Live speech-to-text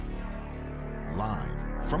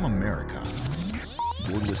Live from America.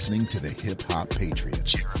 You're listening to the Hip Hop Patriot,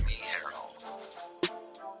 Jeremy Harrell.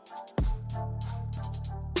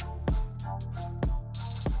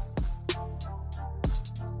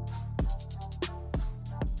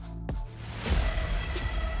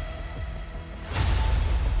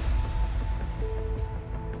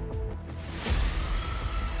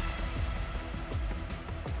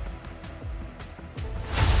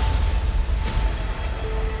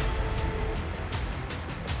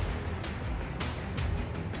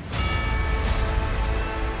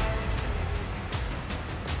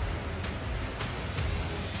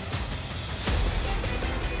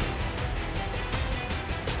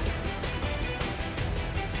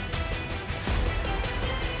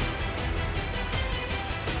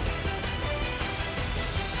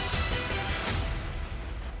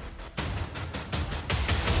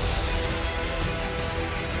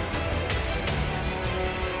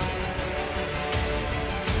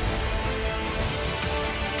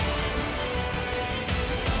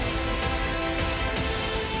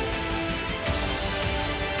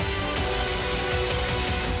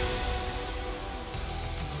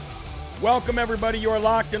 Welcome, everybody. You are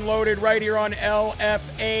locked and loaded right here on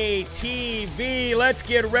LFA TV. Let's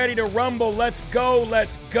get ready to rumble. Let's go.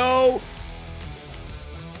 Let's go.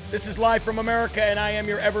 This is live from America, and I am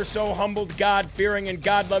your ever so humbled, God-fearing, and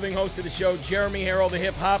God-loving host of the show, Jeremy Harrell, the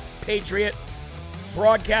hip-hop patriot,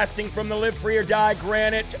 broadcasting from the Live Free or Die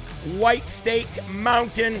Granite White State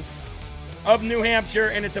Mountain of New Hampshire,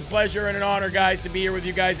 and it's a pleasure and an honor, guys, to be here with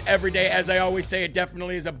you guys every day. As I always say, it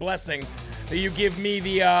definitely is a blessing that you give me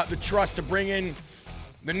the trust to bring in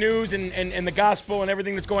the news and the gospel and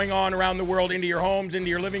everything that's going on around the world into your homes, into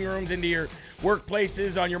your living rooms, into your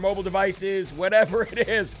workplaces, on your mobile devices, whatever it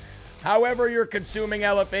is. However you're consuming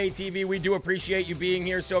LFA TV, we do appreciate you being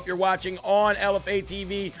here. So if you're watching on LFA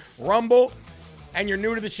TV Rumble and you're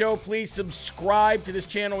new to the show, please subscribe to this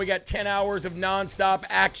channel. We got 10 hours of nonstop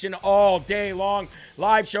action all day long.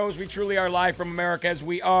 Live shows. We truly are live from America, as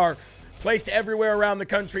we are placed everywhere around the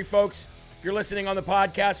country, folks. If you're listening on the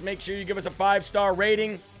podcast, make sure you give us a 5-star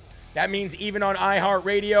rating. That means even on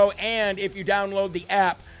iHeartRadio. And if you download the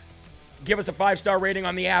app, give us a 5-star rating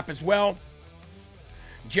on the app as well.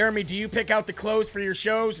 Jeremy, do you pick out the clothes for your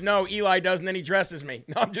shows? No, Eli does, and then he dresses me.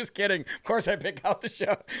 No, I'm just kidding. Of course I pick out the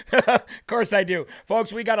show. Of course I do.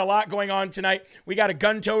 Folks, we got a lot going on tonight. We got a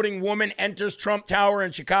gun-toting woman enters Trump Tower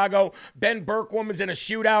in Chicago. Ben Bergquam is in a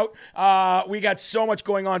shootout. We got so much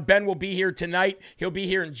going on. Ben will be here tonight. He'll be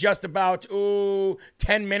here in just about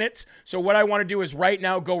 10 minutes. So what I want to do is right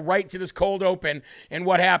now go right to this cold open and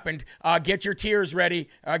what happened. Get your tears ready.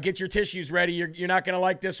 Get your tissues ready. You're not going to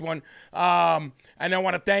like this one. And I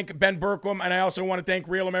want to thank Ben Bergquam, and I also want to thank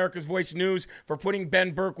Real America's Voice News for putting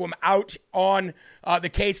Ben Bergquam out on the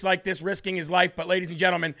case like this, risking his life. But ladies and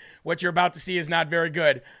gentlemen, what you're about to see is not very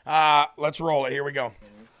good. Let's roll it. Here we go.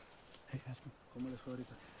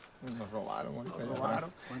 Nos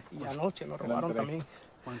robaron. Y anoche nos robaron también.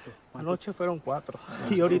 Anoche fueron 4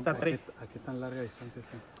 y ahorita 3. ¿A qué tan larga distancia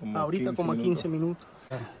están? Ahorita como a 15 minutos.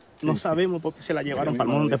 No sabemos por qué se la llevaron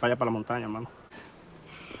para el monte, para allá, para la montaña, hermano.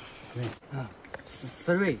 3. Yeah.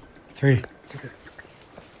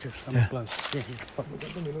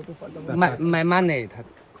 My money.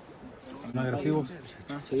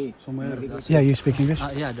 Yeah, you speak English?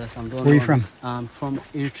 Yeah, that's I'm Where are you from? I'm from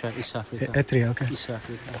Eritrea, East Africa. Eritrea, okay. East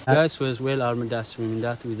Africa. Guys was well armed, that's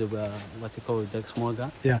that with the, what they call the small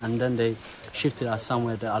gun. Yeah. And then they shifted us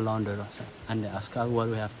somewhere along the road, and they asked us what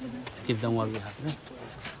we have to give them what we have.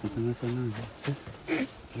 Sí.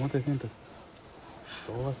 ¿Cómo te sientes?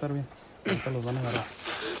 Todo va a estar bien. Ahorita los van a agarrar.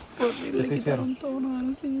 Horrible, le quitaron todo, nos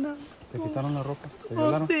dejaron sin nada. ¿Te quitaron la ropa? ¿Te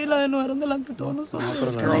violaron? Sí, la denudaron delante de todos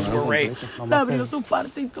nosotros. Girls were raped. Le abrió su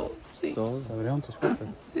parte y todo, sí. ¿Todo? ¿Te abrieron tus partes?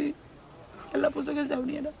 Sí. Él la puso que se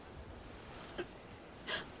abriera.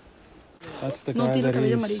 That's the No guy tiene that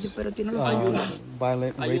cabello is amarillo, pero tiene los ojos.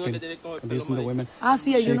 violent, raping, abusing the women. Ah,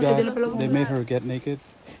 sí, hay She uno que tiene el pelo got, como they made her get naked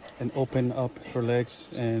and open up her legs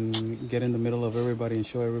and get in the middle of everybody and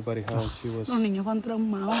show everybody how she was. Los niños van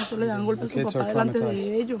traumados, eso le dan golpes a su Kids papá are delante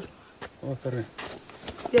traumatized. de ellos. ¿Cómo está bien?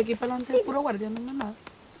 De aquí para adelante es puro guardia, no es nada.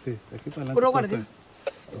 Sí, de aquí para adelante. Puro guardia.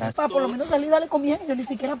 Para por lo menos salir y darle comida a ellos, ni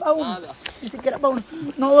siquiera para uno. Ni siquiera para uno.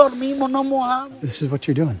 No dormimos, no mojamos. This is what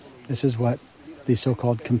you're doing. This is what the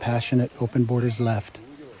so-called compassionate open borders left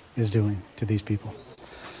is doing to these people.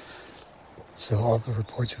 So all the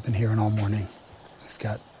reports we've been hearing all morning, we've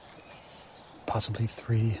got possibly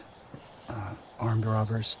 3 armed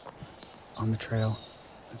robbers on the trail.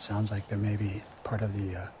 It sounds like they may be part of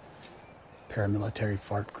the paramilitary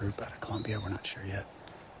FARC group out of Colombia. We're not sure yet.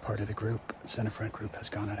 Part of the group, Center Front group, has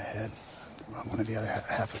gone out ahead. one of the other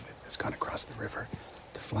half of it has gone across the river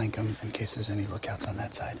to flank them in case there's any lookouts on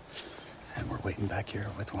that side. And we're waiting back here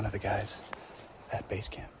with one of the guys at base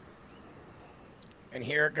camp. And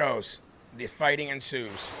here it goes. The fighting ensues.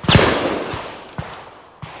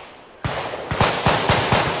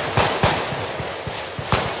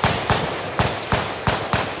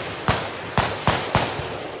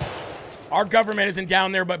 Our government isn't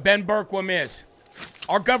down there, but Ben Berkwam is.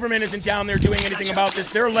 Our government isn't down there doing anything about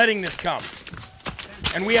this. They're letting this come.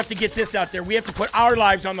 And we have to get this out there. We have to put our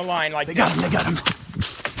lives on the line like They this. got him, they got him.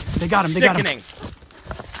 They got him, they got him. Sickening.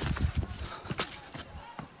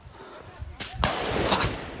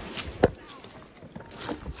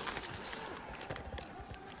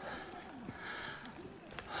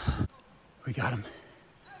 We got him.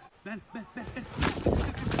 Ben. We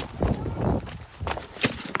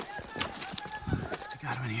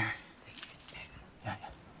got him in here. Yeah.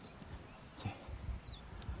 See.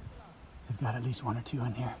 They've got at least one or two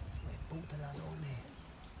in here.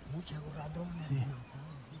 See.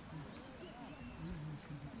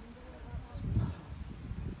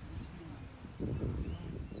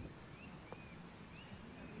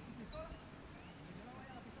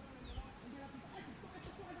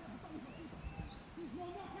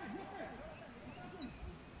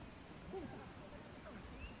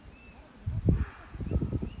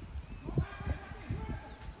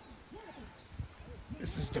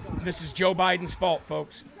 This is Joe Biden's fault,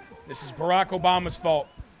 folks. This is Barack Obama's fault.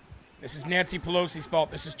 This is Nancy Pelosi's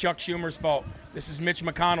fault. This is Chuck Schumer's fault. This is Mitch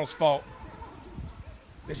McConnell's fault.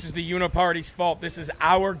 This is the Uniparty's fault. This is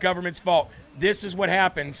our government's fault. This is what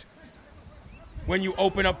happens when you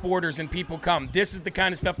open up borders and people come. This is the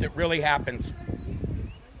kind of stuff that really happens.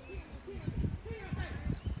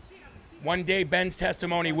 One day, Ben's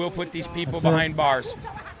testimony will put these people behind bars.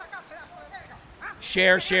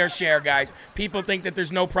 Share, guys. People think that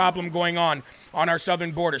there's no problem going on our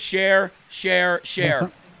southern border. Share. You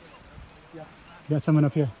got someone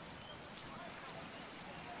up here.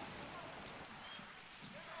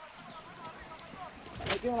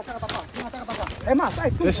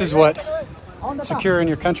 This is what secure in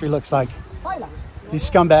your country looks like. These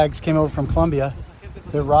scumbags came over from Colombia.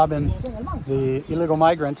 They're robbing the illegal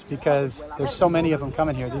migrants because there's so many of them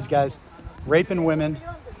coming here. These guys raping women,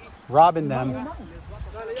 robbing them,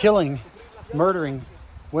 killing, murdering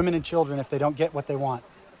women and children if they don't get what they want.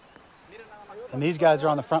 And these guys are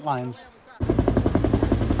on the front lines.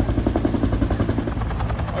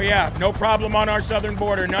 Oh, yeah, no problem on our southern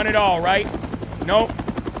border. None at all, right? Nope.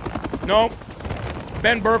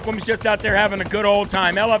 Ben Berkwam's just out there having a good old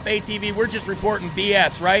time. LFA TV, we're just reporting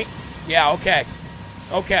BS, right? Yeah, okay.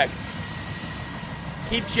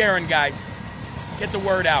 Keep sharing, guys. Get the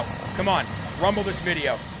word out. Come on, rumble this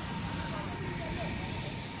video.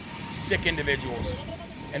 Sick individuals.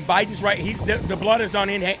 And Biden's right. The blood is on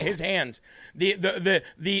his hands.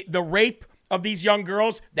 The rape of these young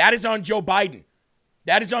girls, that is on Joe Biden.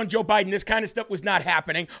 That is on Joe Biden. This kind of stuff was not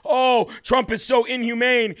happening. Oh, Trump is so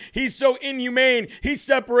inhumane. He's so inhumane. He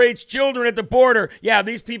separates children at the border. Yeah,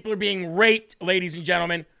 these people are being raped, ladies and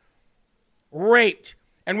gentlemen. Raped.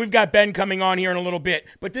 And we've got Ben coming on here in a little bit.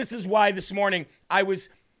 But this is why this morning I was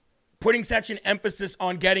putting such an emphasis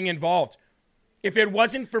on getting involved. If it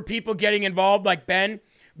wasn't for people getting involved like Ben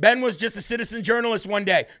was just a citizen journalist one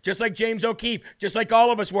day, just like James O'Keefe, just like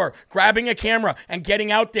all of us were, grabbing a camera and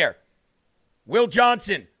getting out there. Will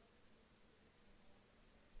Johnson,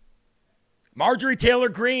 Marjorie Taylor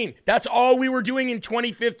Greene, that's all we were doing in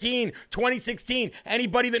 2015, 2016.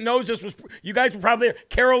 Anybody that knows us you guys were probably there.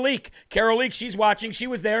 Carol Leak, she's watching, she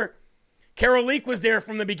was there. Carol Leak was there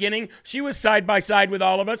from the beginning. She was side by side with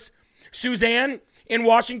all of us. Suzanne in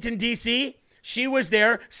Washington, D.C., she was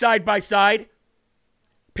there side by side.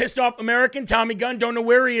 Pissed off American, Tommy Gunn, don't know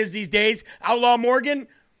where he is these days. Outlaw Morgan.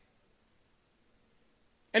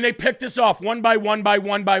 And they picked us off one by one.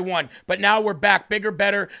 But now we're back bigger,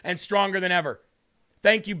 better, and stronger than ever.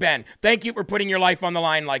 Thank you, Ben. Thank you for putting your life on the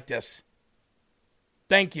line like this.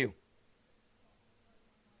 Thank you.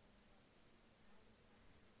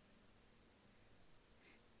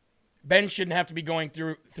 Ben shouldn't have to be going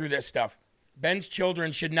through this stuff. Ben's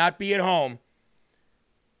children should not be at home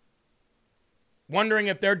wondering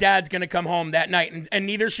if their dad's going to come home that night, and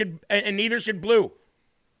neither should Blue.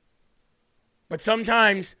 But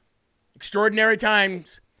sometimes extraordinary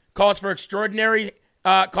times calls for extraordinary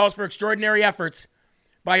efforts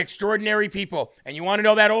by extraordinary people. And you want to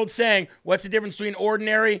know that old saying, what's the difference between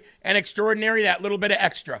ordinary and extraordinary? That little bit of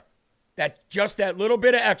extra. That little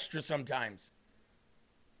bit of extra sometimes.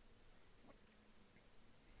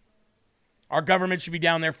 Our government should be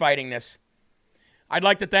down there fighting this. I'd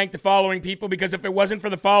like to thank the following people, because if it wasn't for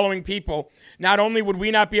the following people, not only would we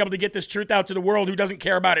not be able to get this truth out to the world, who doesn't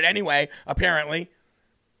care about it anyway, apparently,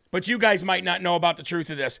 but you guys might not know about the truth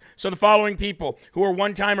of this. So the following people who are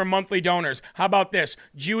one-time or monthly donors. How about this?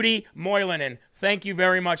 Judy Moylanen, thank you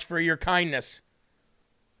very much for your kindness.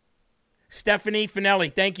 Stephanie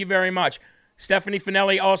Finelli, thank you very much. Stephanie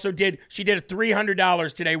Finelli also did a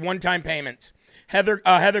 $300 today, one-time payments.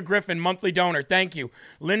 Heather Griffin, monthly donor, thank you.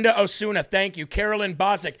 Linda Osuna, thank you. Carolyn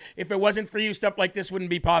Bosick, if it wasn't for you, stuff like this wouldn't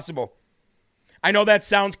be possible. I know that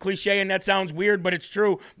sounds cliche and that sounds weird, but it's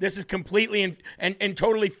true. This is completely and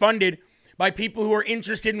totally funded by people who are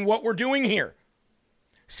interested in what we're doing here.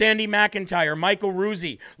 Sandy McIntyre, Michael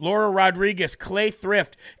Ruzzi, Laura Rodriguez, Clay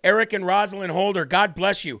Thrift, Eric and Rosalind Holder, God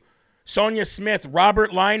bless you. Sonia Smith,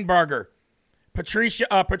 Robert Linebarger,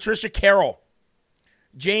 Patricia Carroll,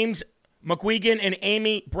 James McQuegan, and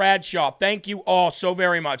Amy Bradshaw. Thank you all so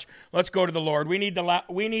very much. Let's go to the Lord. We need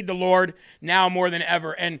the Lord now more than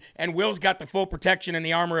ever. And Will's got the full protection and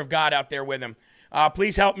the armor of God out there with him.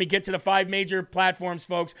 Please help me get to the 5 major platforms,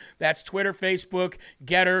 folks. That's Twitter, Facebook,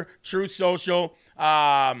 Getter, Truth Social.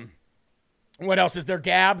 What else is there?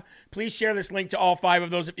 Gab. Please share this link to all 5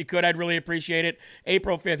 of those if you could. I'd really appreciate it.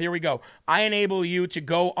 April 5th, here we go. I enable you to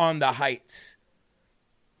go on the heights.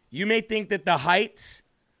 You may think that the heights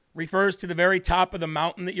refers to the very top of the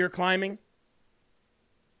mountain that you're climbing.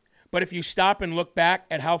 But if you stop and look back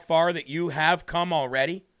at how far that you have come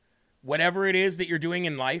already, whatever it is that you're doing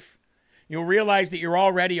in life, you'll realize that you're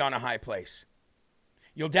already on a high place.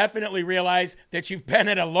 You'll definitely realize that you've been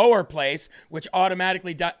at a lower place, which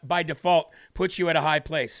automatically, by default, puts you at a high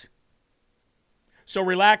place. So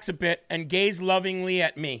relax a bit and gaze lovingly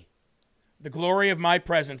at me. The glory of my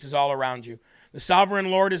presence is all around you. The sovereign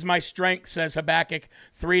Lord is my strength, says Habakkuk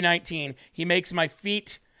 3:19. He makes my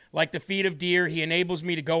feet like the feet of deer. He enables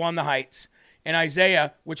me to go on the heights. In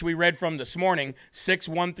Isaiah, which we read from this morning,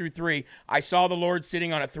 6:1-3, I saw the Lord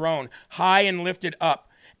sitting on a throne, high and lifted up,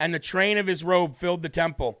 and the train of his robe filled the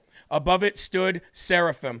temple. Above it stood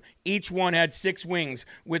seraphim. Each one had 6 wings.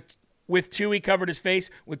 With 2 he covered his face,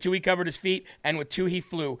 with 2 he covered his feet, and with 2 he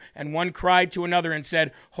flew. And one cried to another and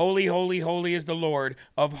said, Holy, holy, holy is the Lord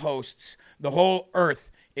of hosts. The whole earth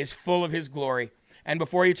is full of his glory. And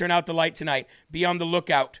before you turn out the light tonight, be on the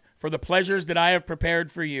lookout for the pleasures that I have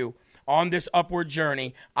prepared for you. On this upward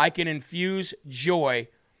journey, I can infuse joy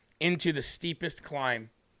into the steepest climb.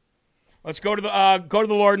 Let's go to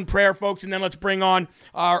the Lord in prayer, folks, and then let's bring on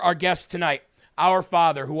our guest tonight. Our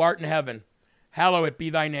Father, who art in heaven, hallowed be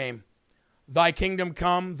thy name. Thy kingdom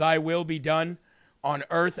come, thy will be done, on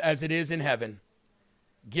earth as it is in heaven.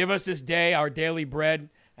 Give us this day our daily bread,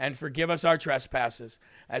 and forgive us our trespasses,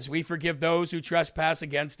 as we forgive those who trespass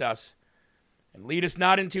against us. And lead us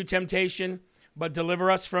not into temptation, but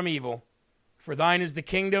deliver us from evil. For thine is the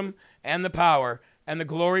kingdom, and the power, and the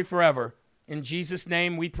glory forever. In Jesus'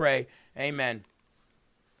 name we pray, amen.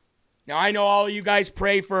 Now, I know all of you guys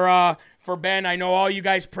pray for Ben. I know all you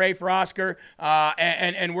guys pray for Oscar,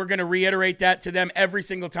 and we're going to reiterate that to them every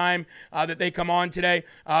single time that they come on today.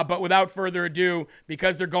 But without further ado,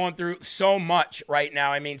 because they're going through so much right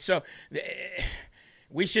now,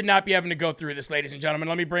 we should not be having to go through this, ladies and gentlemen.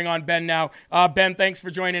 Let me bring on Ben now. Ben, thanks for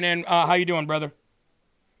joining in. How you doing, brother?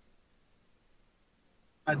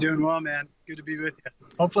 I'm doing well, man. Good to be with you.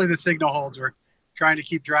 Hopefully the signal holds. We're trying to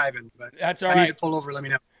keep driving, but that's all I right. need to pull over. Let me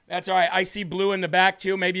know. That's all right. I see Blue in the back,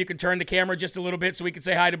 too. Maybe you can turn the camera just a little bit so we can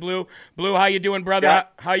say hi to Blue. Blue, how you doing, brother? Yeah.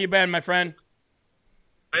 How you been, my friend?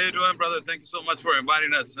 How you doing, brother? Thank you so much for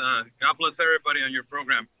inviting us. God bless everybody on your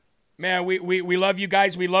program. Man, we love you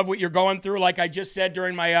guys. We love what you're going through. Like I just said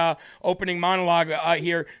during my opening monologue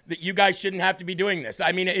here, that you guys shouldn't have to be doing this.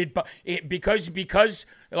 I mean, because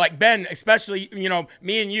like Ben, especially,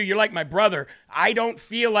 me and you're like my brother. I don't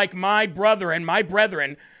feel like my brother and my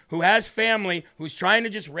brethren who has family, who's trying to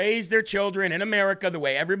just raise their children in America the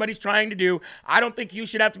way everybody's trying to do. I don't think you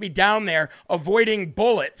should have to be down there avoiding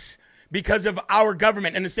bullets because of our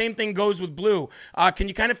government. And the same thing goes with Blue. Can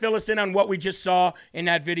you kind of fill us in on what we just saw in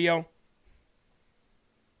that video?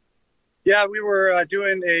 Yeah, we were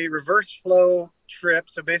doing a reverse flow trip.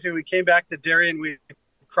 So basically we came back to Darien. We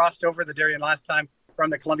crossed over the Darien last time from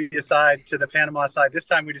the Colombia side to the Panama side. This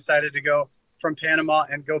time we decided to go from Panama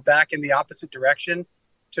and go back in the opposite direction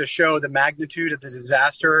to show the magnitude of the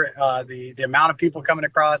disaster, the amount of people coming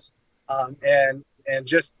across, and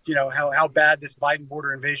just, how bad this Biden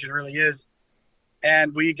border invasion really is.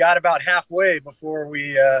 And we got about halfway before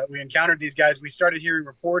we encountered these guys. We started hearing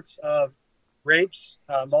reports of rapes,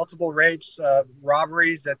 multiple rapes,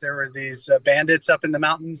 robberies, that there was these bandits up in the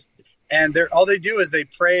mountains. And all they do is they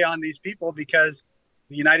prey on these people because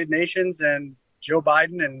the United Nations and Joe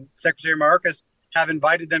Biden and Secretary Mayorkas have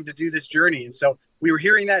invited them to do this journey. And so we were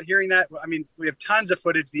hearing that. I mean, we have tons of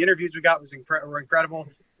footage. The interviews we got were incredible.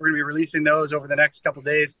 We're going to be releasing those over the next couple of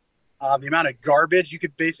days. The amount of garbage, you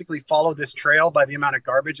could basically follow this trail by the amount of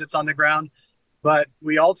garbage that's on the ground. But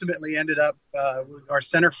we ultimately ended up, with our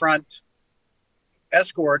center front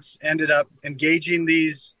escorts ended up engaging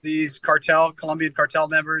these Colombian cartel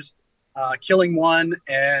members, killing one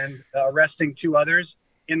and arresting 2 others.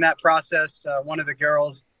 In that process, one of the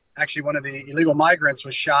girls, actually one of the illegal migrants,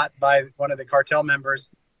 was shot by one of the cartel members.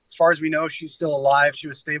 As far as we know, she's still alive. She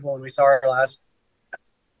was stable when we saw her last.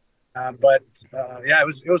 But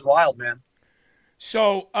it was wild, man.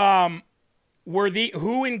 So,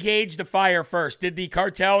 who engaged the fire first? Did the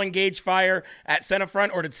cartel engage fire at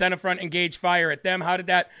Centerfront, or did Centerfront engage fire at them? How did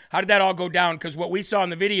that all go down? Because what we saw in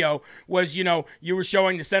the video was, you were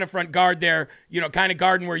showing the Centerfront guard there, kind of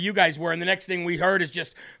guarding where you guys were, and the next thing we heard is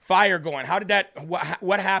just fire going. How did that?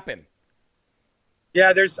 What happened?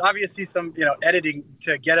 Yeah, there's obviously some editing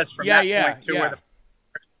to get us from that point to where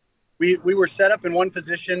we were set up in one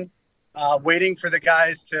position, waiting for the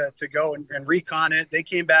guys to go and recon it. They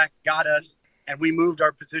came back, got us, and we moved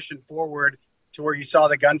our position forward to where you saw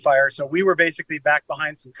the gunfire. So we were basically back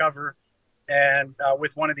behind some cover, and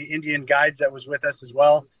with one of the Indian guides that was with us as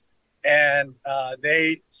well. And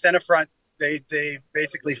Centerfront, they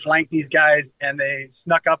basically flanked these guys and they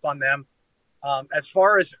snuck up on them. As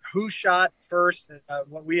far as who shot first,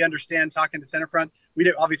 what we understand talking to Centerfront,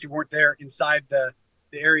 we obviously weren't there inside the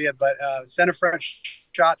area, but Centerfront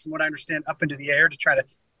shot, from what I understand, up into the air to try to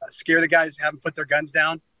scare the guys, have them put their guns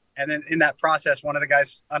down. And then in that process, one of the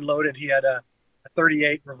guys unloaded. He had a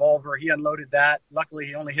 38 revolver. He unloaded that. Luckily,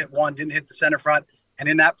 he only hit one, didn't hit the Centerfront. And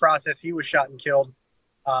in that process, he was shot and killed.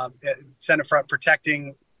 Centerfront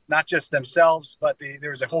protecting not just themselves, but there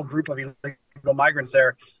was a whole group of illegal migrants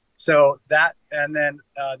there. So that, and then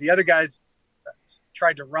the other guys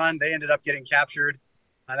tried to run. They ended up getting captured.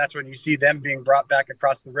 And that's when you see them being brought back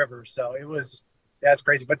across the river. So it's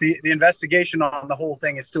crazy. But the investigation on the whole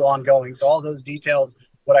thing is still ongoing. So all those details,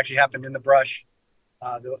 what actually happened in the brush,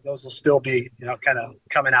 those will still be, kind of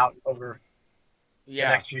coming out over the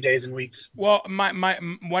next few days and weeks. Well,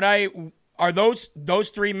 are those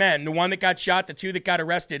 3 men, the one that got shot, the 2 that got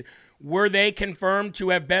arrested, were they confirmed to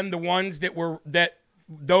have been the ones that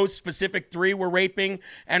those specific 3 were raping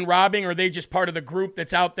and robbing, or are they just part of the group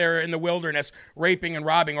that's out there in the wilderness raping and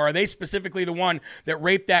robbing, or are they specifically the one that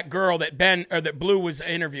raped that girl that Blue was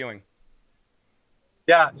interviewing?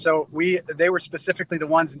 Yeah, so they were specifically the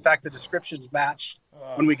ones. In fact, the descriptions matched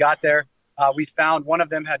when we got there. We found one of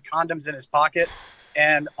them had condoms in his pocket,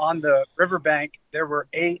 and on the riverbank there were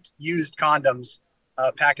 8 used condoms,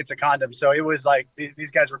 packets of condoms. So it was like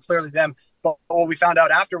these guys were clearly them. But what we found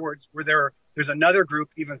out afterwards there's another group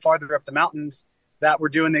even farther up the mountains that were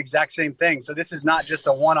doing the exact same thing. So this is not just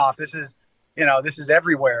a one-off. This is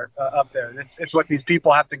everywhere up there. It's what these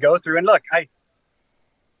people have to go through. And look,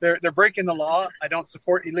 they're breaking the law. I don't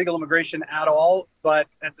support illegal immigration at all, but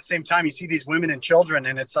at the same time, you see these women and children,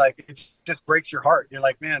 and it's like, it just breaks your heart. You're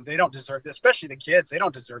like, man, they don't deserve this, especially the kids. They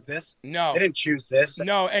don't deserve this. No, they didn't choose this.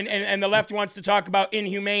 No, and the left wants to talk about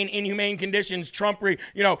inhumane conditions. Trump,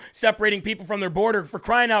 separating people from their border. For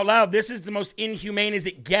crying out loud, this is the most inhumane as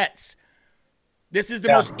it gets. This is the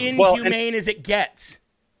most inhumane as it gets.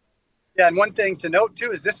 Yeah, and one thing to note too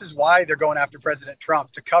is this is why they're going after President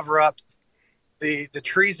Trump, to cover up the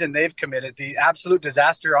treason they've committed, the absolute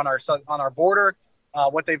disaster on our border,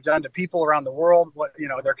 what they've done to people around the world,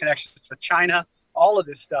 their connections with China, all of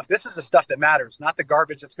this stuff. This is the stuff that matters, not the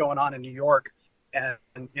garbage that's going on in New York and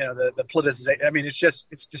the politicization. I mean,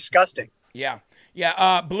 it's disgusting. Yeah.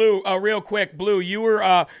 Blue, real quick, Blue, you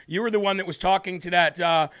were the one that was talking to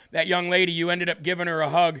that young lady. You ended up giving her a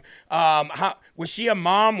hug. How was she a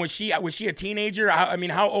mom? Was she a teenager?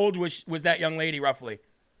 How old was that young lady roughly?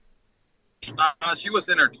 She was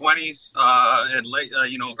in her 20s and late,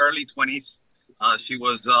 early 20s. She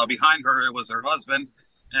was behind her. It was her husband,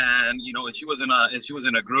 and she was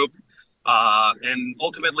in a group. And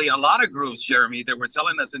ultimately, a lot of groups, Jeremy, that were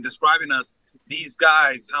telling us and describing us these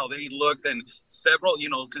guys, how they looked, and several,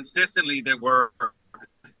 consistently they were.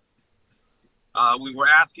 We were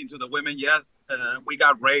asking to the women, yes, we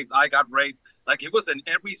got raped. I got raped. Like, it was in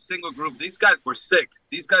every single group. These guys were sick.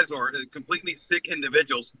 These guys are completely sick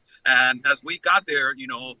individuals. And as we got there,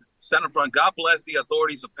 Centerfront, God bless the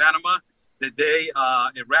authorities of Panama, that they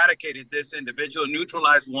eradicated this individual,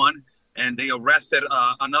 neutralized one, and they arrested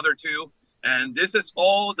another 2. And this is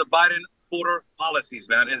all the Biden border policies,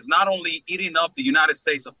 man. It's not only eating up the United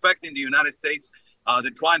States, affecting the United States.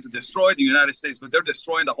 They're trying to destroy the United States, but they're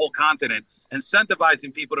destroying the whole continent,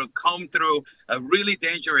 incentivizing people to come through a really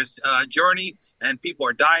dangerous journey, and people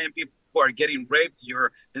are dying. People are getting raped.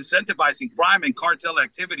 You're incentivizing crime and cartel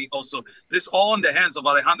activity. Also, this all in the hands of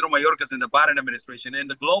Alejandro Mayorkas and the Biden administration and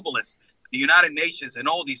the globalists, the United Nations, and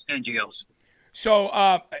all these NGOs. So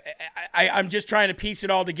I'm just trying to piece it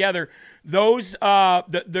all together. Those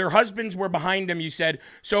their husbands were behind them, you said.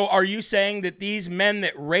 So are you saying that these men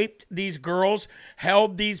that raped these girls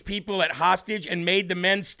held these people at hostage and made the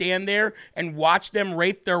men stand there and watch them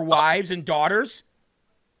rape their wives and daughters?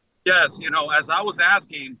 Yes, as I was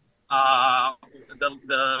asking,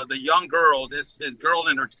 the young girl, this girl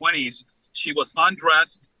in her 20s, she was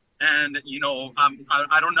undressed, and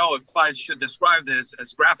I don't know if I should describe this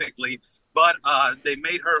as graphically, but they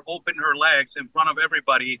made her open her legs in front of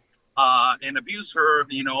everybody and abuse her,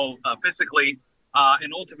 physically.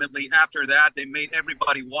 And ultimately, after that, they made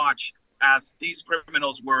everybody watch as these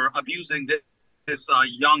criminals were abusing this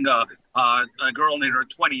young girl in her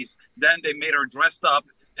 20s. Then they made her dressed up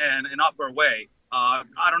and off her way.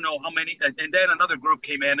 I don't know how many. And then another group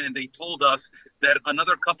came in and they told us that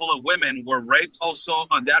another couple of women were raped also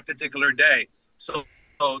on that particular day. So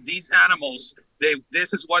these animals,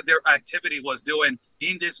 this is what their activity was doing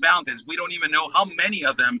in these mountains. We don't even know how many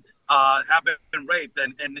of them have been raped,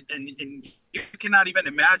 and you cannot even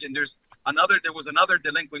imagine. There was another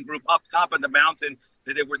delinquent group up top of the mountain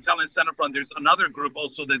that they were telling Centerfront. There's another group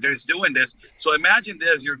also that is doing this. So imagine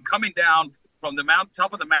this: you're coming down from the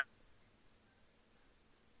top of the mountain.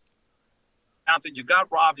 You got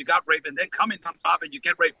robbed, you got raped, and then coming on top and you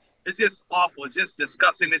get raped. It's just awful. It's just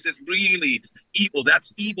disgusting. This is really evil.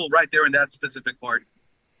 That's evil right there in that specific part.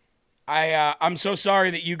 I'm so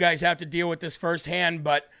sorry that you guys have to deal with this firsthand,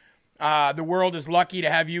 but the world is lucky to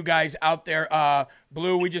have you guys out there.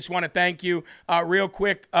 Blue, we just want to thank you. Real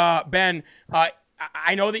quick, Ben,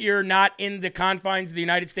 I know that you're not in the confines of the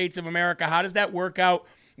United States of America. How does that work out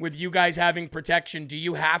with you guys having protection? Do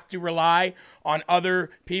you have to rely on other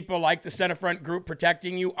people like the Centerfront group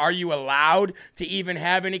protecting you? Are you allowed to even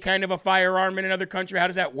have any kind of a firearm in another country? How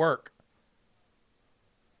does that work?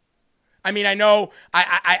 I mean, I know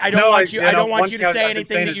I don't want you to say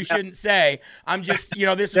anything that you shouldn't say. I'm just,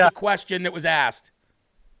 this is a question that was asked.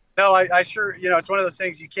 No, I sure, it's one of those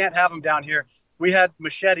things, you can't have them down here. We had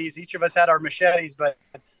machetes. Each of us had our machetes, but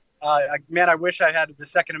man, I wish I had the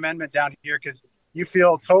Second Amendment down here, because you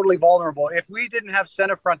feel totally vulnerable. If we didn't have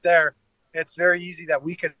Centerfront there, it's very easy that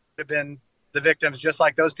we could have been the victims, just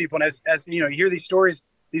like those people. And as you hear these stories,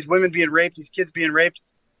 these women being raped, these kids being raped,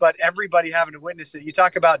 but everybody having to witness it. You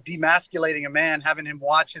talk about demasculating a man, having him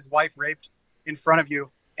watch his wife raped in front of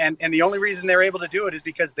you. And the only reason they're able to do it is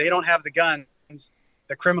because they don't have the guns.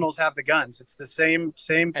 The criminals have the guns. It's the same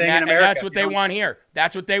thing in America. And that's what they want here.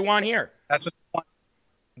 That's what they want here. That's what they want.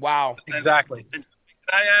 Wow. Exactly. And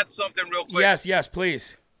can I add something real quick? Yes,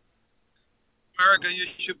 please. America, you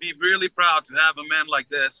should be really proud to have a man like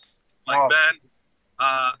this, like Ben.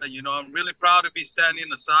 I'm really proud to be standing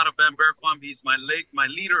aside of Ben Bergquam. He's my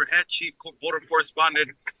leader, head chief border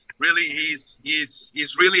correspondent. Really, he's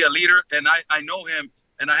really a leader, and I know him,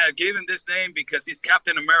 and I have gave him this name because he's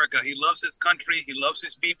Captain America. He loves his country, he loves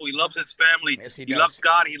his people, he loves his family, yes, he loves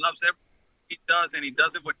God, he loves everything he does, and he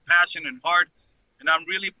does it with passion and heart. And I'm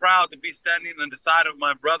really proud to be standing on the side of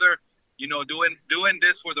my brother, doing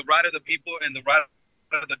this for the right of the people and the right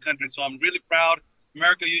of the country. So I'm really proud.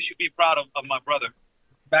 America, you should be proud of my brother.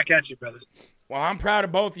 Back at you, brother. Well, I'm proud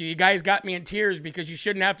of both of you. You guys got me in tears because you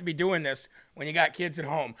shouldn't have to be doing this when you got kids at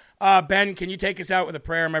home. Ben, can you take us out with a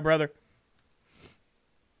prayer, my brother?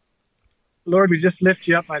 Lord, we just lift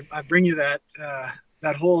you up. I bring you that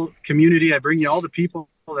whole community. I bring you all the people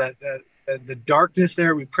that the darkness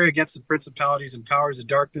there. We pray against the principalities and powers of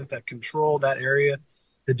darkness that control that area,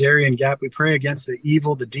 the Darien Gap. We pray against the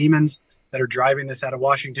evil, the demons that are driving this out of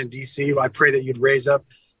Washington, D.C. I pray that you'd raise up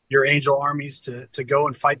your angel armies to go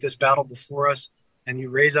and fight this battle before us, and you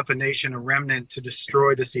raise up a nation, a remnant, to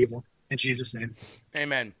destroy this evil. In Jesus' name.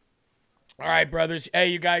 Amen. All right, brothers. Hey,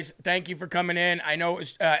 you guys, thank you for coming in. I know it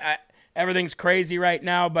was, everything's crazy right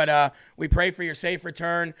now, but we pray for your safe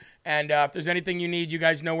return. And if there's anything you need, you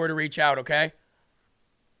guys know where to reach out, okay?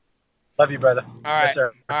 Love you, brother. All right. Yes,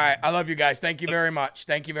 sir. All right. I love you guys. Thank you very much.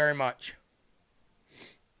 Thank you very much.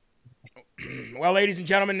 Well, ladies and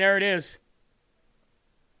gentlemen, there it is.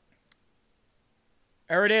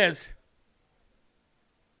 There it is.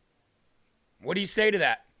 What do you say to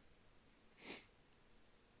that?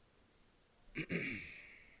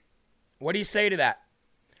 What do you say to that?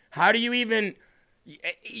 How do you even...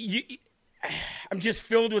 I'm just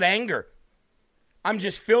filled with anger. I'm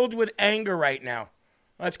just filled with anger right now.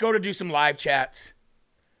 Let's go to do some live chats.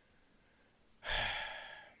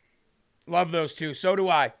 Love those two. So do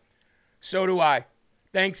I. So do I.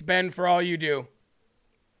 Thanks, Ben, for all you do.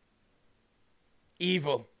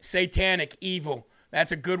 Evil. Satanic evil.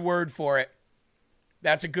 That's a good word for it.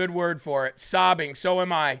 That's a good word for it. Sobbing. So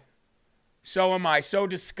am I. So am I. So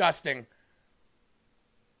disgusting.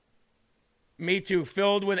 Me too.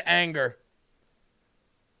 Filled with anger.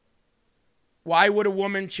 Why would a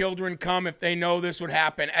woman, children come if they know this would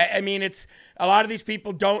happen? I mean, it's a lot of these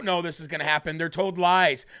people don't know this is going to happen. They're told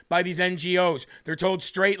lies by these NGOs. They're told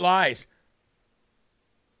straight lies.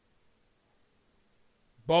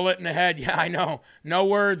 Bullet in the head. Yeah, I know. No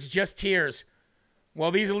words, just tears.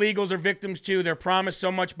 Well, these illegals are victims too. They're promised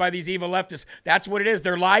so much by these evil leftists. That's what it is.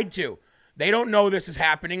 They're lied to. They don't know this is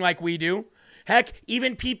happening like we do. Heck,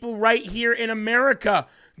 even people right here in America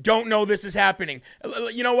don't know this is happening.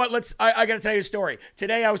 You know what? I got to tell you a story.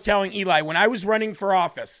 Today I was telling Eli, when I was running for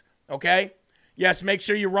office, okay? Yes, make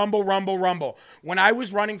sure you rumble, rumble, rumble. When I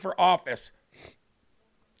was running for office,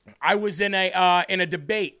 I was in a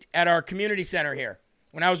debate at our community center here.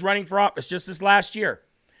 When I was running for office just this last year.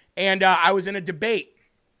 And I was in a debate.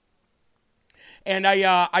 And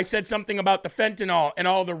I said something about the fentanyl and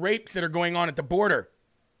all the rapes that are going on at the border.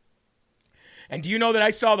 And do you know that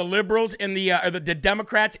I saw the liberals in the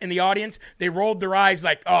Democrats in the audience? They rolled their eyes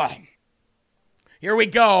like, oh, here we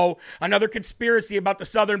go. Another conspiracy about the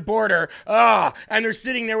southern border. And they're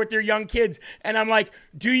sitting there with their young kids. And I'm like,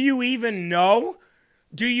 do you even know?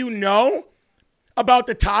 Do you know about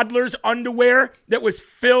the toddler's underwear that was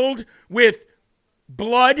filled with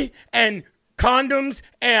blood and condoms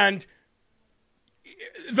and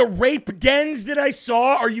the rape dens that I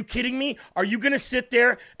saw? Are you kidding me? Are you going to sit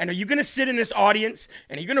there and are you going to sit in this audience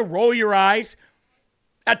and are you going to roll your eyes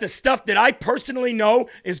at the stuff that I personally know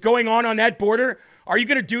is going on that border? Are you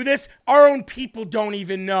going to do this? Our own people don't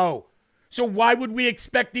even know. So why would we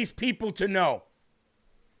expect these people to know?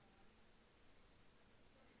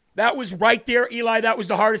 That was right there, Eli. That was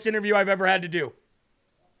the hardest interview I've ever had to do.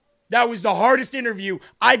 That was the hardest interview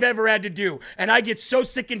I've ever had to do. And I get so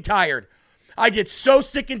sick and tired. I get so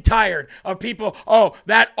sick and tired of people,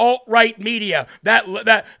 that alt-right media, those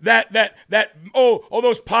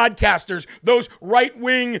podcasters, those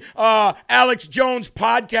right-wing Alex Jones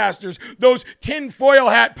podcasters, those tinfoil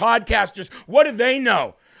hat podcasters. What do they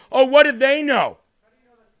know? Oh, what do they know?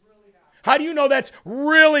 How do you know that's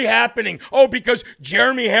really happening? Oh, because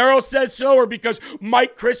Jeremy Harrell says so or because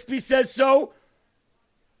Mike Crispy says so?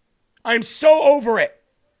 I'm so over it.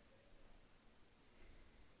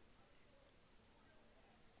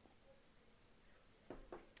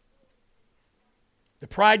 The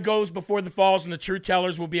pride goes before the falls and the truth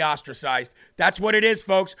tellers will be ostracized. That's what it is,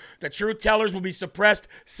 folks. The truth tellers will be suppressed,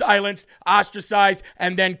 silenced, ostracized,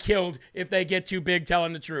 and then killed if they get too big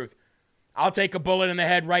telling the truth. I'll take a bullet in the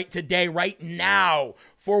head right today, right now,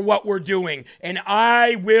 for what we're doing. And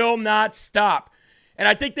I will not stop. And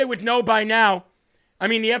I think they would know by now. I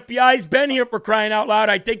mean, the FBI's been here for crying out loud.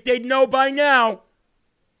 I think they'd know by now.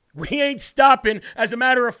 We ain't stopping. As a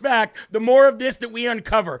matter of fact, the more of this that we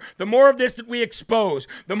uncover, the more of this that we expose,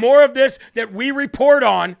 the more of this that we report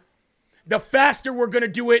on, the faster we're going to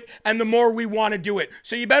do it and the more we want to do it.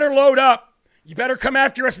 So you better load up. You better come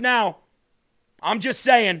after us now. I'm just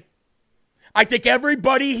saying. I think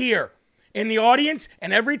everybody here in the audience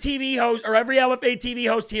and every TV host or every LFA TV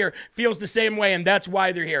host here feels the same way, and that's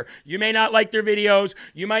why they're here. You may not like their videos.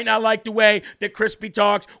 You might not like the way that Crispy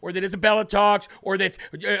talks or that Isabella talks or that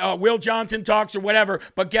Will Johnson talks or whatever,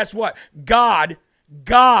 but guess what? God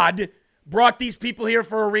brought these people here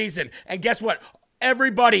for a reason, and guess what?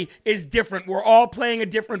 Everybody is different. We're all playing a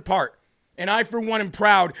different part. And I, for one, am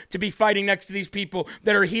proud to be fighting next to these people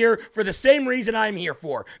that are here for the same reason I'm here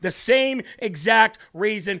for. The same exact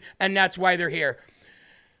reason, and that's why they're here.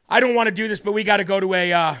 I don't want to do this, but we got to go to one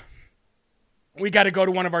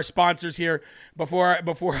of our sponsors here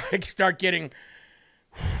before I start getting.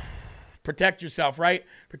 Protect yourself, right?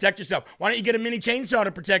 Protect yourself. Why don't you get a mini chainsaw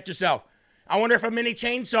to protect yourself? I wonder if a mini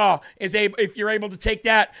chainsaw if you're able to take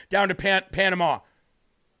that down to Panama.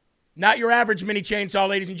 Not your average mini chainsaw,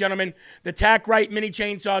 ladies and gentlemen. The Tack Right mini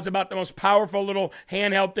chainsaw is about the most powerful little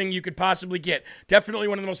handheld thing you could possibly get. Definitely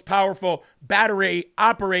one of the most powerful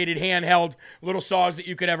battery-operated handheld little saws that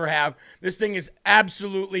you could ever have. This thing is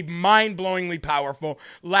absolutely mind-blowingly powerful.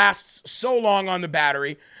 Lasts so long on the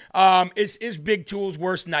battery. Is Big Tool's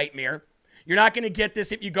worst nightmare. You're not going to get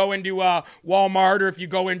this if you go into Walmart or if you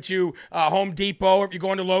go into Home Depot or if you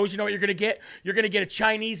go into Lowe's. You know what you're going to get? You're going to get a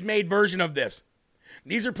Chinese-made version of this.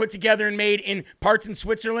 These are put together and made in parts in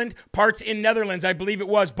Switzerland, parts in Netherlands. I believe it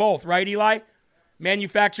was both, right, Eli?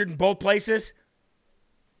 Manufactured in both places.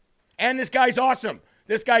 And this guy's awesome.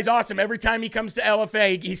 This guy's awesome. Every time he comes to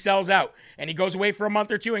LFA, he sells out. And he goes away for a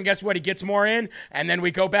month or two, and guess what? He gets more in, and then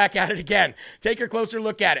we go back at it again. Take a closer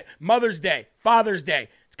look at it. Mother's Day, Father's Day.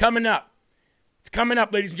 It's coming up. It's coming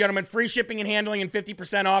up, ladies and gentlemen. Free shipping and handling and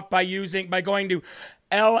 50% off by going to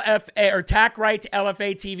LFA or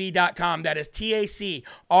TacRightLFATV.com. That is TACRIGHT,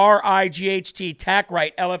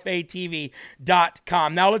 TacRight,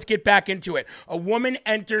 LFATV.com. Now let's get back into it. A woman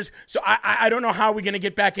enters. So I don't know how we're going to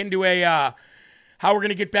get back into how we're going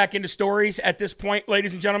to get back into stories at this point,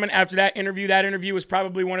 ladies and gentlemen. After that interview was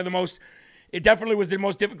probably one of the most, it definitely was the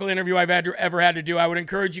most difficult interview I've ever had to do. I would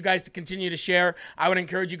encourage you guys to continue to share. I would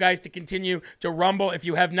encourage you guys to continue to rumble. If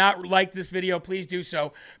you have not liked this video, please do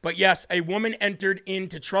so. But yes, a woman entered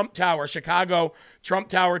into Trump Tower, Chicago Trump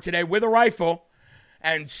Tower today with a rifle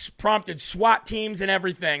and prompted SWAT teams and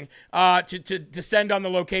everything to descend on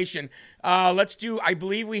the location. I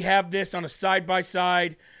believe we have this on a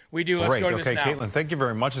side-by-side. We do. Let's go to this now. Caitlin, thank you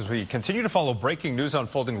very much as we continue to follow breaking news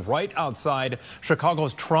unfolding right outside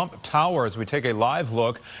Chicago's Trump Tower as we take a live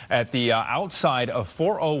look at the outside of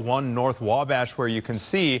 401 North Wabash, where you can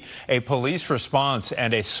see a police response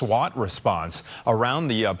and a SWAT response around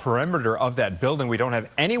the perimeter of that building. We don't have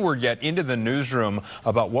any word yet into the newsroom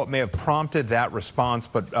about what may have prompted that response,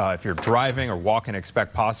 but if you're driving or walking,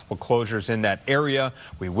 expect possible closures in that area.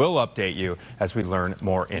 We will update you as we learn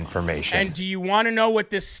more information. And do you want to know what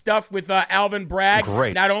this stuff with Alvin Bragg?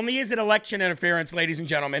 Great. Not only is it election interference, ladies and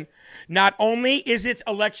gentlemen, not only is it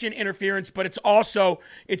election interference, but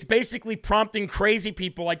it's basically prompting crazy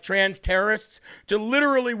people like trans terrorists to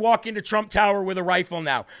literally walk into Trump Tower with a rifle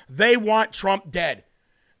now. They want Trump dead.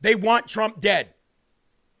 They want Trump dead.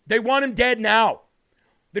 They want him dead now.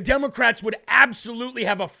 The Democrats would absolutely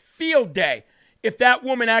have a field day if that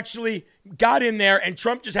woman actually got in there and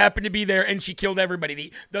Trump just happened to be there and she killed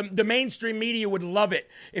everybody. The mainstream media would love it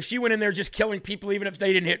if she went in there just killing people even if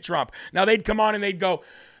they didn't hit Trump. Now they'd come on and they'd go,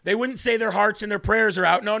 they wouldn't say their hearts and their prayers are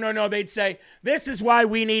out. No. They'd say, this is why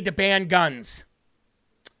we need to ban guns.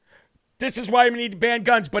 This is why we need to ban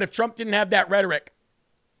guns. But if Trump didn't have that rhetoric,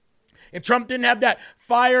 if Trump didn't have that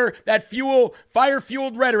fire-fueled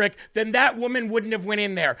rhetoric, then that woman wouldn't have went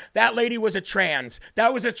in there. That lady was a trans.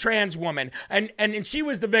 That was a trans woman. And she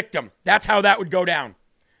was the victim. That's how that would go down.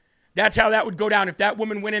 That's how that would go down if that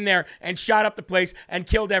woman went in there and shot up the place and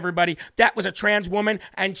killed everybody. That was a trans woman,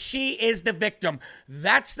 and she is the victim.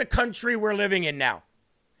 That's the country we're living in now.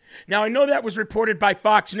 Now, I know that was reported by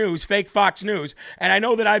Fox News, fake Fox News, and I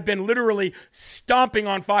know that I've been literally stomping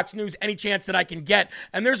on Fox News any chance that I can get,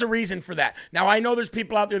 and there's a reason for that. Now, I know there's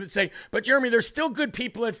people out there that say, but Jeremy, there's still good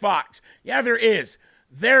people at Fox. Yeah, there is.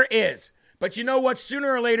 There is. But you know what?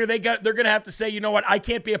 Sooner or later, they're going to have to say, you know what? I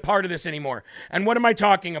can't be a part of this anymore. And what am I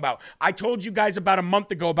talking about? I told you guys about a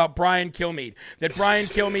month ago about Brian Kilmeade, that Brian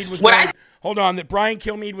Kilmeade was that Brian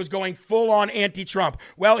Kilmeade was going full-on anti-Trump.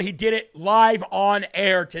 Well, he did it live on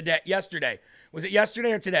air yesterday. Was it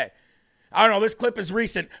yesterday or today? I don't know. This clip is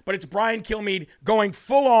recent, but it's Brian Kilmeade going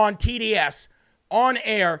full-on TDS on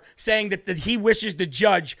air saying that he wishes the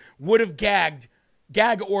judge would have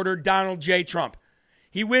gag-ordered Donald J. Trump.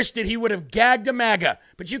 He wished that he would have gagged a MAGA,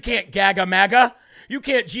 but you can't gag a MAGA. You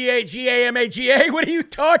can't G-A-M-A-G-A. What are you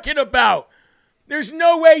talking about? There's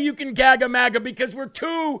no way you can gag a MAGA because we're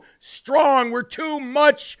too strong. We're too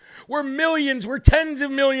much. We're millions. We're tens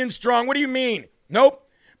of millions strong. What do you mean? Nope.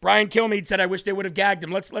 Brian Kilmeade said, I wish they would have gagged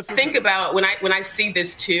him. Let's listen. Think about when I see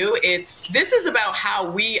this too, this is about how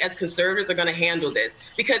we as conservatives are going to handle this.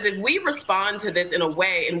 Because if we respond to this in a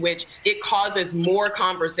way in which it causes more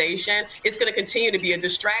conversation, it's going to continue to be a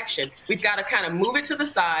distraction. We've got to kind of move it to the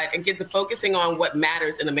side and get the focusing on what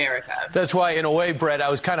matters in America. That's why, in a way, Brett, I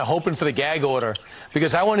was kind of hoping for the gag order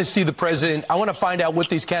because I want to see the president. I want to find out what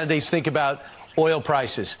these candidates think about oil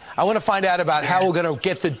prices. I want to find out about how we're going to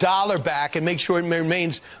get the dollar back and make sure it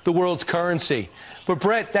remains the world's currency. But,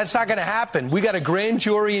 Brett, that's not going to happen. We got a grand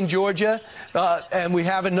jury in Georgia, and we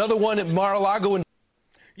have another one at Mar-a-Lago.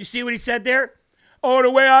 You see what he said there? Oh, the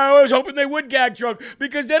way I was hoping they would gag Trump,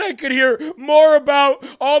 because then I could hear more about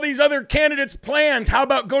all these other candidates' plans. How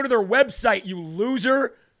about go to their website, you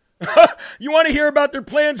loser? You want to hear about their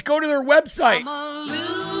plans? Go to their website.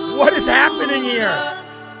 What is happening here?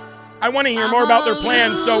 I want to hear more about their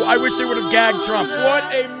plans, so I wish they would have gagged Trump. What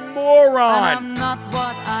a moron.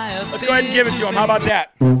 Let's go ahead and give it to him. How about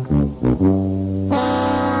that?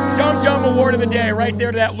 Dumb award of the day right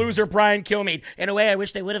there to that loser, Brian Kilmeade. In a way, I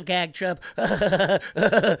wish they would have gagged Trump. What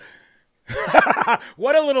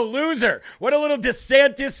a little loser. What a little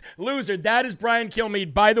DeSantis loser. That is Brian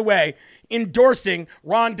Kilmeade, by the way, endorsing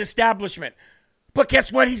Ron DeStablishment. But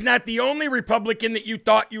guess what? He's not the only Republican that you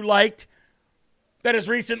thought you liked. that has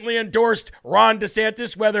recently endorsed Ron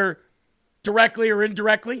DeSantis, whether directly or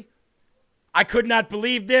indirectly. I could not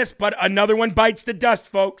believe this, but another one bites the dust,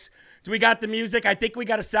 folks. Do we got the music? I think we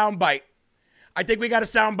got a sound bite. I think we got a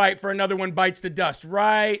sound bite for another one bites the dust.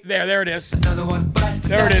 Right there. There it is. Another one bites the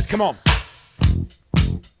there dust. It is. Come on.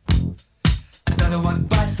 Another one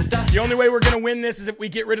bites the dust. The only way we're going to win this is if we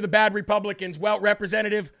get rid of the bad Republicans. Well,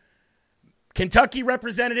 Kentucky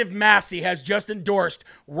Representative Massey has just endorsed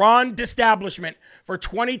Ron DeStablishment for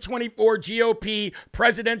 2024 GOP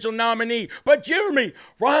presidential nominee. But Jeremy,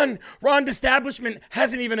 Ron DeStablishment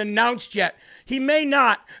hasn't even announced yet. He may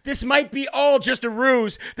not. This might be all just a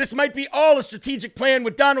ruse. This might be all a strategic plan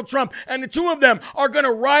with Donald Trump, and the two of them are going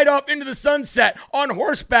to ride off into the sunset on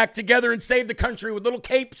horseback together and save the country with little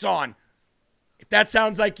capes on. If that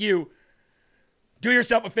sounds like you, do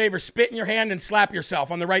yourself a favor, spit in your hand and slap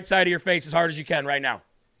yourself on the right side of your face as hard as you can right now.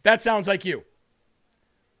 That sounds like you.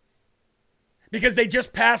 Because they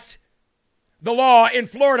just passed the law in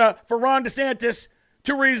Florida for Ron DeSantis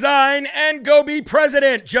to resign and go be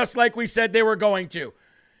president, just like we said they were going to.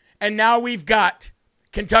 And now we've got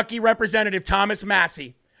Kentucky Representative Thomas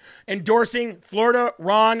Massey endorsing Florida Governor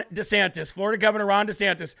Ron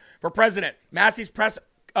DeSantis for president. Massey's press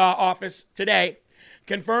office today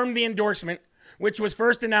confirmed the endorsement, which was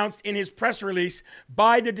first announced in his press release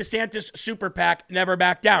by the DeSantis super PAC, Never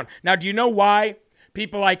Back Down. Now, do you know why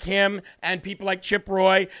people like him and people like Chip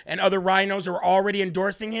Roy and other rhinos are already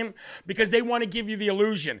endorsing him? Because they want to give you the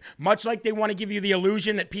illusion, much like they want to give you the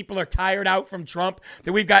illusion that people are tired out from Trump,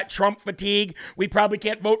 that we've got Trump fatigue. We probably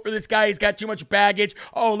can't vote for this guy. He's got too much baggage.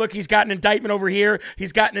 Oh, look, he's got an indictment over here.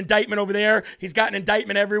 He's got an indictment over there. He's got an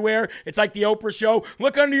indictment everywhere. It's like the Oprah show.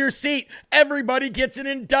 Look under your seat. Everybody gets an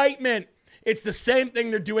indictment. It's the same thing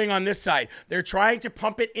they're doing on this side. They're trying to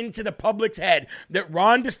pump it into the public's head that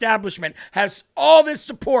Ron DeStablishment has all this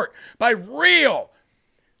support by real,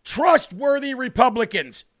 trustworthy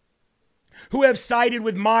Republicans who have sided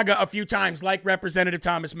with MAGA a few times, like Representative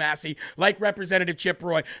Thomas Massey, like Representative Chip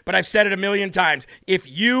Roy. But I've said it a million times. If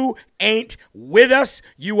you ain't with us,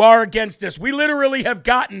 you are against us. We literally have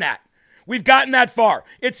gotten that. We've gotten that far.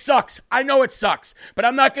 It sucks. I know it sucks. But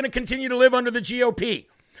I'm not going to continue to live under the GOP.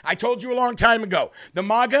 I told you a long time ago, the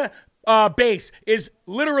MAGA base is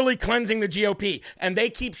literally cleansing the GOP, and they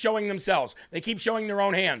keep showing themselves. They keep showing their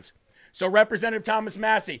own hands. So Representative Thomas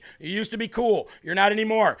Massey, you used to be cool. You're not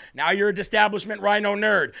anymore. Now you're a DeStablishment rhino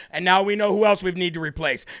nerd, and now we know who else we need to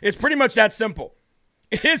replace. It's pretty much that simple.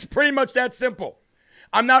 It is pretty much that simple.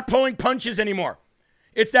 I'm not pulling punches anymore.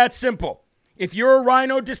 It's that simple. If you're a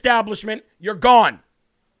rhino DeStablishment, you're gone.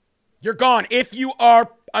 You're gone. If you are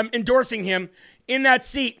endorsing him, in that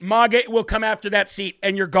seat, MAGA will come after that seat,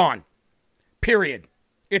 and you're gone. Period.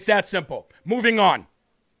 It's that simple. Moving on.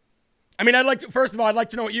 I mean, first of all, I'd like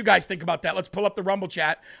to know what you guys think about that. Let's pull up the Rumble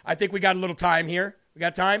chat. I think we got a little time here. We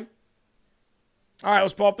got time? All right,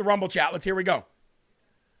 let's pull up the Rumble chat. Here we go.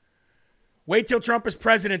 Wait till Trump is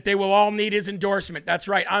president. They will all need his endorsement. That's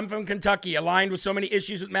right. I'm from Kentucky, aligned with so many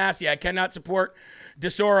issues with Massey. I cannot support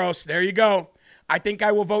DeSoros. There you go. I think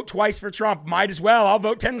I will vote twice for Trump. Might as well. I'll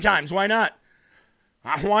vote 10 times. Why not?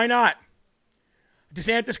 Why not?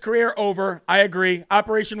 DeSantis' career over. I agree.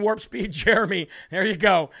 Operation Warp Speed, Jeremy. There you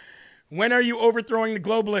go. When are you overthrowing the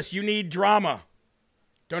globalists? You need drama.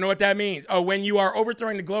 Don't know what that means. Oh, when you are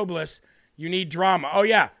overthrowing the globalists, you need drama. Oh,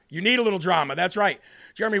 yeah. You need a little drama. That's right.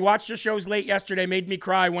 Jeremy, watched your shows late yesterday. Made me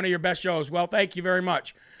cry. One of your best shows. Well, thank you very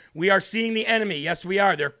much. We are seeing the enemy. Yes, we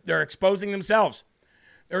are. They're exposing themselves.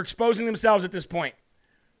 They're exposing themselves at this point.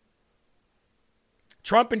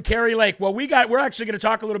 Trump and Kari Lake. Well, we're actually going to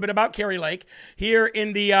talk a little bit about Kari Lake here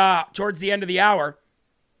in the towards the end of the hour.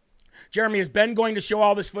 Jeremy, is Ben going to show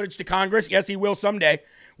all this footage to Congress? Yes, he will someday.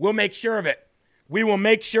 We'll make sure of it. We will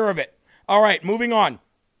make sure of it. All right, moving on.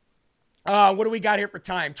 What do we got here for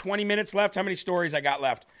time? 20 minutes left. How many stories I got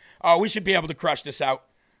left? We should be able to crush this out.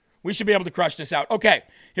 Okay,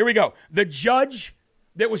 here we go. The judge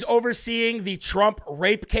that was overseeing the Trump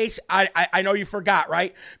rape case, I know you forgot,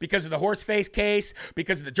 right? Because of the horseface case,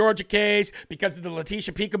 because of the Georgia case, because of the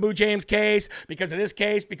Letitia Peekaboo James case, because of this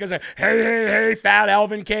case, because of hey, Fat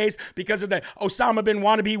Alvin case, because of the Osama bin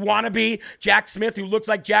wannabe, Jack Smith, who looks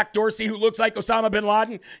like Jack Dorsey, who looks like Osama bin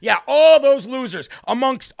Laden. Yeah, all those losers.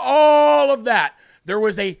 Amongst all of that, there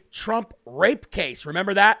was a Trump rape case.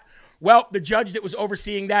 Remember that? Well, the judge that was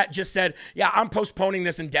overseeing that just said, yeah, I'm postponing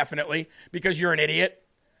this indefinitely because you're an idiot.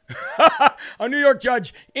 A New York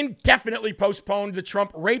judge indefinitely postponed the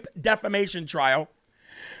Trump rape defamation trial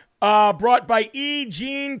brought by E.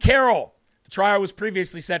 Jean Carroll. The trial was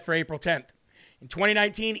previously set for April 10th. In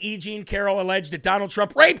 2019, E. Jean Carroll alleged that Donald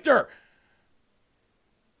Trump raped her.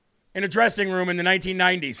 in a dressing room in the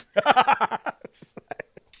 1990s.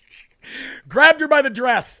 Grabbed her by the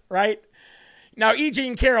dress, right? Now, E.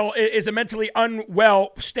 Jean Carroll is a mentally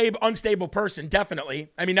unstable person, definitely.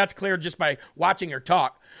 I mean, that's clear just by watching her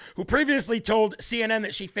talk, who previously told CNN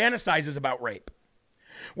that she fantasizes about rape.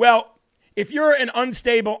 Well, if you're an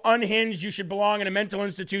unstable, unhinged, you should belong in a mental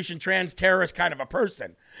institution, trans terrorist kind of a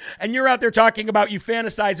person, and you're out there talking about you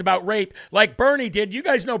fantasize about rape like Bernie did. You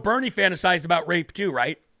guys know Bernie fantasized about rape too,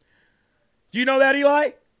 right? Do you know that,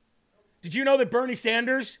 Eli? Did you know that Bernie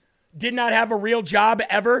Sanders did not have a real job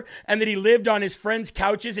ever and that he lived on his friends'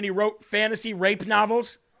 couches and he wrote fantasy rape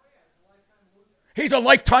novels? He's a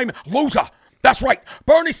lifetime loser. That's right.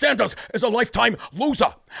 Bernie Sanders is a lifetime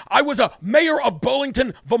loser. I was a mayor of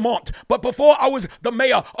Burlington, Vermont. But before I was the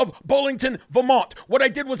mayor of Burlington, Vermont, what I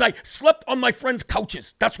did was I slept on my friends'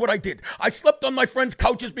 couches. That's what I did. I slept on my friends'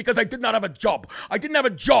 couches because I did not have a job. I didn't have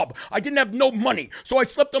a job. I didn't have no money. So I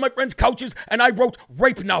slept on my friends' couches and I wrote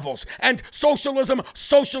rape novels. And socialism,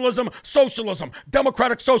 socialism, socialism.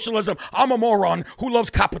 Democratic socialism. I'm a moron who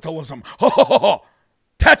loves capitalism.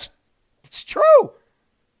 That's true.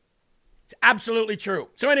 It's absolutely true.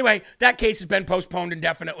 So anyway, that case has been postponed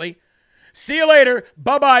indefinitely. See you later.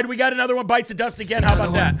 Bye-bye. We got another one bites the dust again. How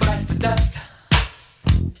about that? Bites the dust.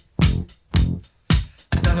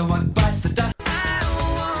 Another one bites the dust.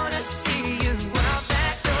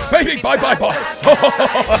 Baby,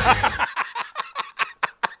 bye-bye-bye.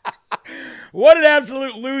 What an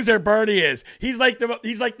absolute loser Bernie is. He's like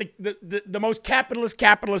the most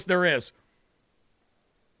capitalist there is.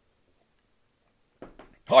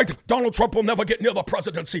 Donald Trump will never get near the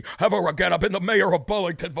presidency ever again. I've been the mayor of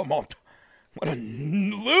Burlington, Vermont. What a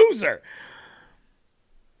loser.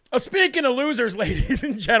 Speaking of losers, ladies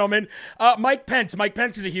and gentlemen, Mike Pence. Mike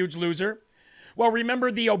Pence is a huge loser. Well, remember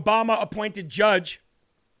the Obama-appointed judge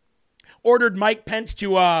ordered Mike Pence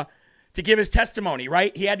to give his testimony,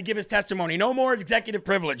 right? He had to give his testimony. No more executive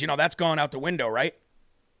privilege. You know, that's gone out the window, right?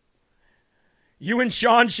 You and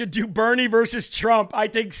Sean should do Bernie versus Trump. I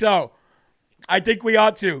think so. I think we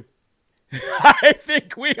ought to. I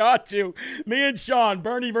think we ought to. Me and Sean,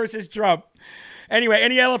 Bernie versus Trump. Anyway,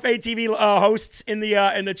 any LFA TV hosts in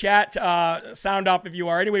the chat, sound off if you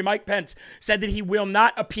are. Anyway, Mike Pence said that he will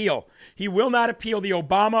not appeal. He will not appeal the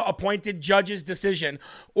Obama-appointed judge's decision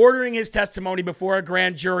ordering his testimony before a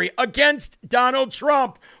grand jury against Donald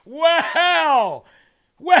Trump. Well.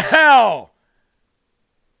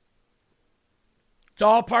 It's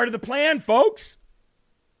all part of the plan, folks.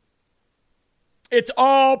 It's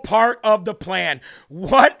all part of the plan.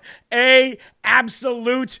 What a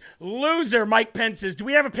absolute loser Mike Pence is. Do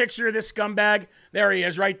we have a picture of this scumbag? There he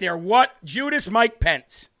is right there. What? Judas Mike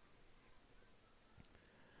Pence.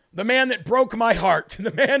 The man that broke my heart.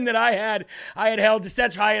 The man that I had held to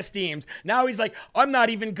such high esteems. Now he's like, I'm not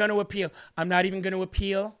even going to appeal. I'm not even going to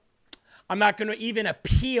appeal. I'm not going to even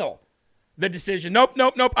appeal the decision. Nope.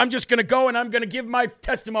 I'm just going to go and I'm going to give my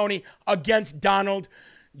testimony against Donald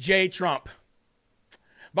J. Trump.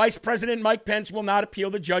 Vice President Mike Pence will not appeal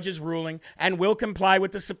the judge's ruling and will comply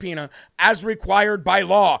with the subpoena as required by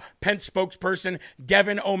law. Pence spokesperson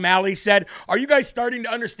Devin O'Malley said, are you guys starting to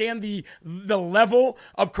understand the level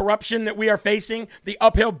of corruption that we are facing? The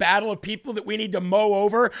uphill battle of people that we need to mow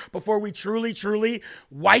over before we truly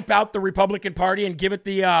wipe out the Republican Party and give it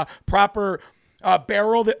the proper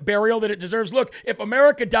burial that it deserves? Look, if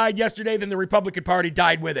America died yesterday, then the Republican Party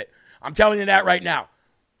died with it. I'm telling you that right now.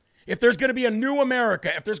 If there's going to be a new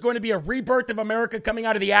America, if there's going to be a rebirth of America coming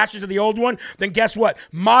out of the ashes of the old one, then guess what?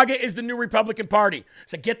 MAGA is the new Republican Party.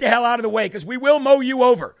 So get the hell out of the way because we will mow you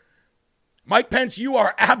over. Mike Pence, you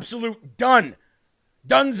are absolute done.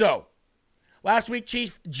 Dunzo. Last week,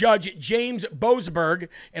 Chief Judge James Boasberg,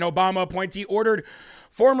 an Obama appointee, ordered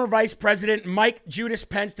former Vice President Mike Judas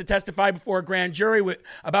Pence to testify before a grand jury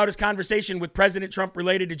about his conversation with President Trump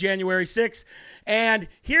related to January 6th. And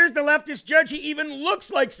here's the leftist judge. He even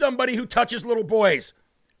looks like somebody who touches little boys.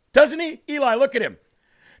 Doesn't he? Eli, look at him.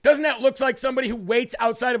 Doesn't that look like somebody who waits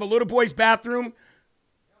outside of a little boy's bathroom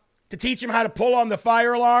to teach him how to pull on the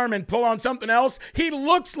fire alarm and pull on something else? He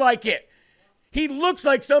looks like it. He looks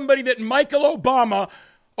like somebody that Michael Obama,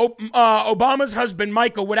 Obama's husband,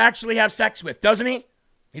 Michael, would actually have sex with, doesn't he?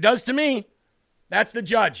 He does to me. That's the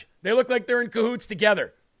judge. They look like they're in cahoots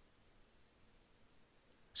together.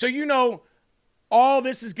 So you know, all of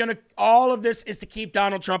this is to keep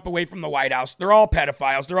Donald Trump away from the White House. They're all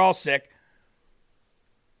pedophiles. They're all sick.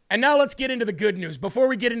 And now let's get into the good news. Before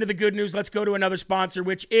we get into the good news, let's go to another sponsor,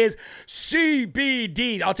 which is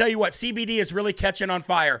CBD. I'll tell you what, CBD is really catching on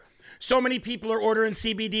fire. So many people are ordering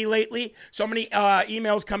CBD lately. So many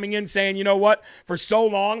emails coming in saying, you know what? For so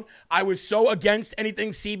long, I was so against anything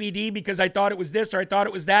CBD because I thought it was this or I thought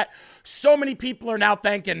it was that. So many people are now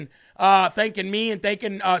thanking me and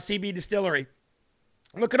thanking CB Distillery.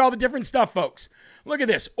 Look at all the different stuff, folks. Look at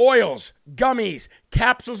this. Oils, gummies,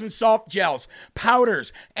 capsules and soft gels,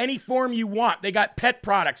 powders, any form you want. They got pet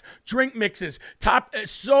products, drink mixes,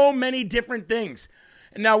 so many different things.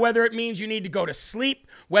 And now whether it means you need to go to sleep,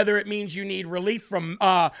 whether it means you need relief from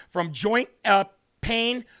joint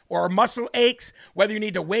pain or muscle aches, whether you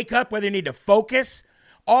need to wake up, whether you need to focus,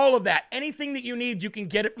 all of that. Anything that you need, you can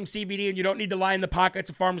get it from CBD, and you don't need to lie in the pockets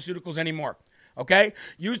of pharmaceuticals anymore. Okay?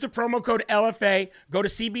 Use the promo code LFA. Go to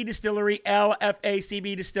CB Distillery, LFA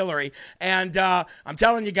CB Distillery. And I'm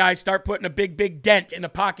telling you guys, start putting a big, big dent in the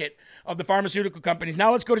pocket of the pharmaceutical companies.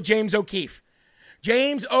 Now let's go to James O'Keefe.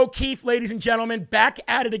 James O'Keefe, ladies and gentlemen, back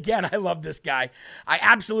at it again. I love this guy. I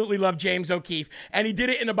absolutely love James O'Keefe. And he did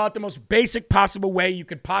it in about the most basic possible way you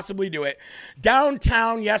could possibly do it.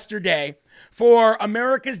 Downtown yesterday for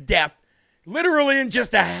America's death, literally in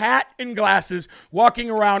just a hat and glasses,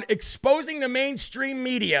 walking around, exposing the mainstream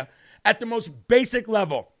media at the most basic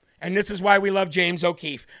level. And this is why we love James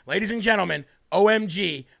O'Keefe. Ladies and gentlemen,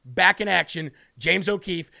 OMG, back in action, James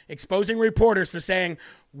O'Keefe exposing reporters for saying,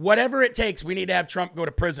 whatever it takes, we need to have Trump go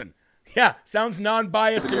to prison. Yeah, sounds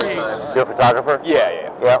non-biased to me. You're a photographer?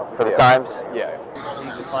 Yeah. Yeah, for the Times? Yeah.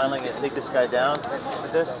 You can finally take this guy down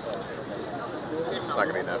with this? It's not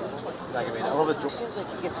gonna be enough. Not gonna be enough. Well, but it seems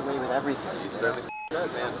like he gets away with everything. He certainly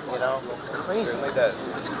does, man. You know, it's crazy. He certainly does.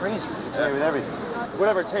 It's crazy. He gets away with everything.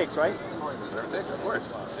 Whatever it takes, right? Whatever it takes, of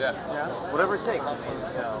course. Yeah. Whatever it takes. I mean,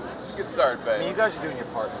 you know. It's a good start, babe. I mean, you guys are doing your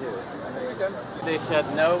part too. They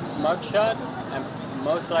said no mugshot and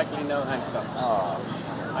most likely no handcuffs. Oh.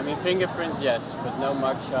 I mean, fingerprints, yes, but no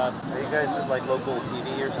mugshot. Are you guys with like local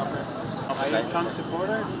TV or something? Are you a Trump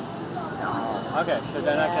supporter? No. Okay, so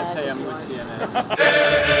then I can say I'm with CNN.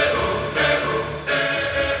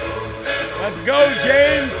 Let's go,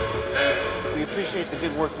 James. We appreciate the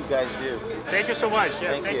good work you guys do. Thank you so much.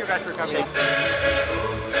 Yeah, Thank you guys for coming.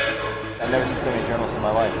 I've never seen so many journalists in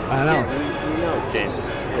my life. I know. We know, James.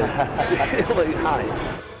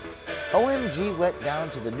 Hi. OMG went down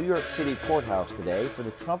to the New York City courthouse today for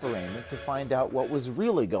the Trump arraignment to find out what was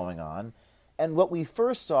really going on, and what we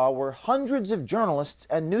first saw were hundreds of journalists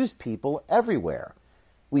and news people everywhere.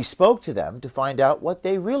 We spoke to them to find out what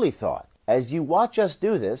they really thought. As you watch us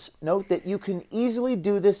do this, note that you can easily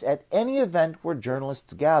do this at any event where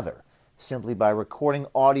journalists gather, simply by recording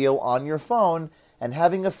audio on your phone and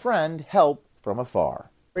having a friend help from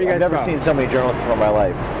afar. I've never seen so many journalists in my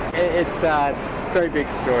life. It's a very big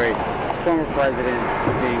story. Former president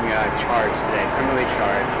being charged today, criminally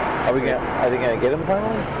charged. Are they going to get him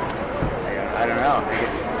finally? I don't know. I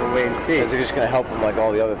guess we'll wait and see. Is it just going to help him like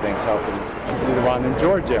all the other things help him? The one in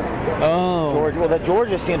Georgia. Oh. Georgia. Well, that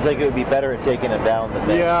Georgia seems like it would be better at taking him down than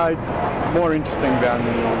that. Yeah, it's more interesting than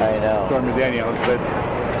Stormy Daniels, but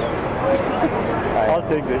I'll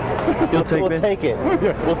take this. We'll take it.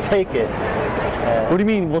 We'll take it. What do you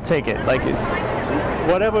mean we'll take it? Like it's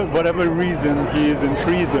whatever reason he is in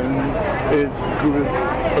prison is good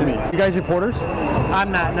for me. You guys reporters?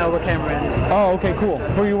 I'm not. No, we're cameramen. Oh, okay, cool.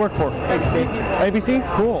 Who do you work for? ABC. ABC?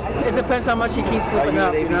 Cool. It depends how much he keeps slipping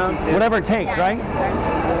up, you know? Whatever it takes, right?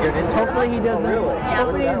 Hopefully he doesn't.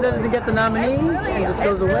 Hopefully he doesn't get the nominee and just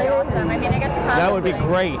goes away. That would be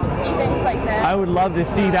great. I would love to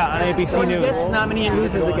see that on ABC Or he News. gets nominee and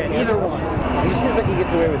loses again. Either one. He seems like he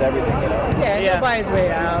gets away with everything, you know? Yeah, he'll buy his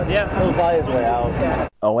way out. Yeah. He'll buy his way out. Yeah.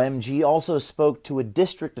 OMG also spoke to a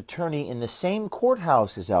district attorney in the same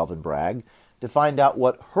courthouse as Alvin Bragg to find out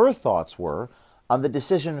what her thoughts were on the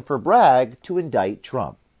decision for Bragg to indict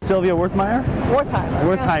Trump. Sylvia Wertheimer?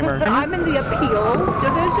 Wertheimer. I'm in the appeals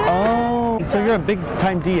division. Oh, so you're a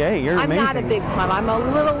big-time DA. You're I'm amazing. not a big time. I'm a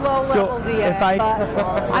little low-level DA. if I- but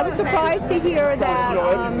I was surprised to hear that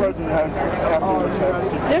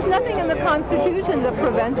there's nothing in the Constitution that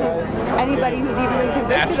prevents anybody who's even been convicted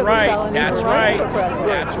That's of a right. felony That's from running right. for president.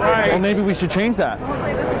 That's right. Well, maybe we should change that.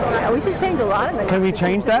 We should change a lot in the Can we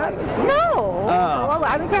change that? No. Well,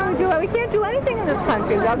 I can't do. We can't do anything in this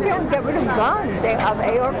country. We can't get rid of guns, of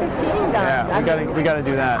AR-15 guns. Yeah, we got to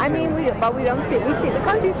do that. I mean, we don't see. We see the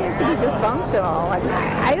country seems to be dysfunctional. Like,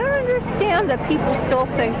 I don't understand that people still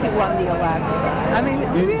think he won the election. I mean,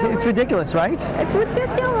 really? It's ridiculous, right? It's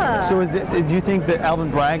ridiculous. So do you think that Alvin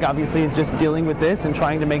Bragg obviously is just dealing with this and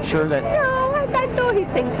trying to make sure that... No, I know he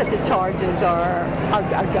thinks that the charges are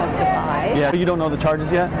justified. Yeah, you don't know the charges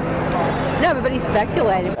yet? No, everybody's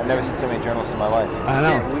speculating. I've never seen so many journalists in my life. I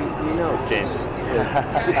know. We know, James.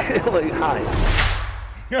 Hi.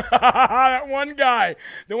 That one guy.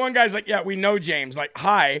 The one guy's like, yeah, we know James. Like,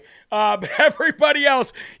 hi. But everybody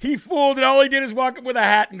else, he fooled, and all he did is walk up with a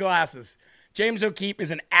hat and glasses. James O'Keefe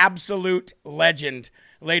is an absolute legend,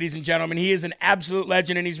 ladies and gentlemen. He is an absolute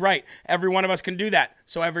legend, and he's right. Every one of us can do that.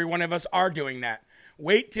 So every one of us are doing that.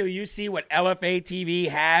 Wait till you see what LFA TV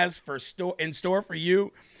has in store for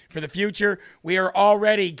you for the future. We are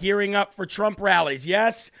already gearing up for Trump rallies.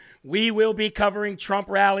 Yes, we will be covering Trump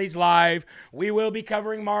rallies live. We will be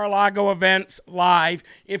covering Mar-a-Lago events live.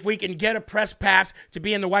 If we can get a press pass to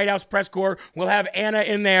be in the White House press corps, we'll have Anna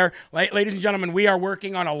in there. Ladies and gentlemen, we are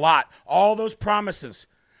working on a lot. All those promises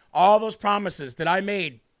that I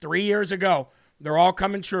made 3 years ago, they're all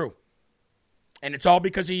coming true. And it's all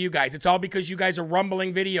because of you guys. It's all because you guys are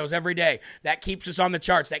rumbling videos every day. That keeps us on the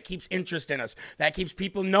charts. That keeps interest in us. That keeps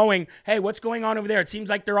people knowing, hey, what's going on over there? It seems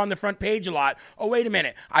like they're on the front page a lot. Oh, wait a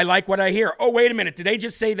minute. I like what I hear. Oh, wait a minute. Did they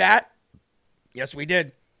just say that? Yes, we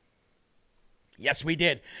did. Yes, we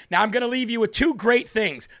did. Now, I'm going to leave you with two great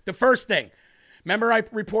things. The first thing, remember I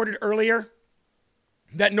reported earlier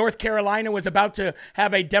that North Carolina was about to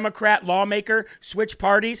have a Democrat lawmaker switch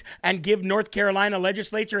parties and give North Carolina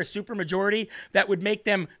legislature a supermajority that would make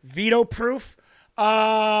them veto-proof? Well,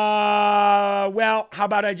 how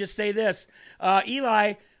about I just say this?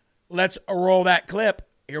 Eli, let's roll that clip.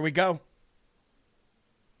 Here we go.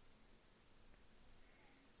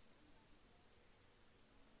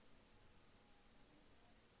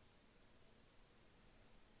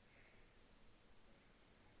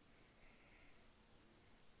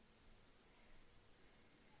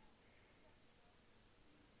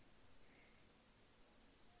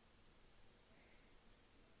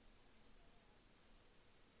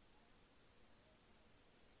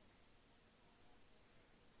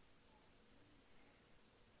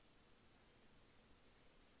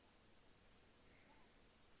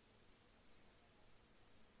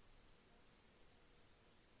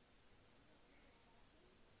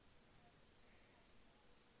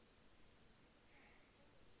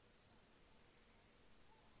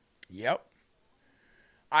 Yep.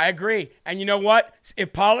 I agree. And you know what?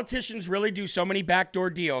 If politicians really do so many backdoor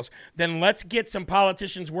deals, then let's get some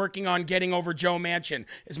politicians working on getting over Joe Manchin.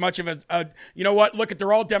 As much of you know what? Look,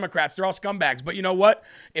 they're all Democrats. They're all scumbags. But you know what?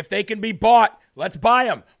 If they can be bought, let's buy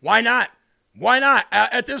them. Why not? Why not?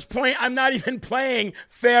 At this point, I'm not even playing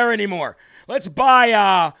fair anymore. Let's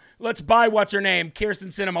buy what's her name? Kirsten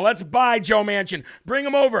Sinema. Let's buy Joe Manchin. Bring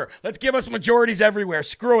him over. Let's give us majorities everywhere.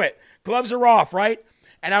 Screw it. Gloves are off, right?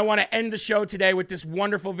 And I want to end the show today with this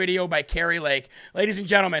wonderful video by Carrie Lake. Ladies and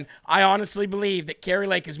gentlemen, I honestly believe that Carrie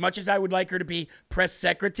Lake, as much as I would like her to be press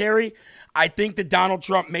secretary, I think that Donald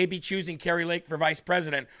Trump may be choosing Carrie Lake for vice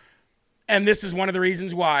president. And this is one of the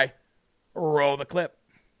reasons why. Roll the clip.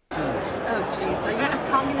 Oh, jeez. Are you a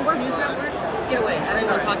communist news network? Get away. I didn't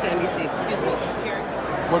want to talk to NBC. Excuse me.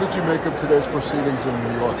 What did you make of today's proceedings in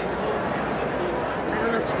New York? I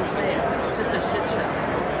don't know if you can say it. It's just a shit show.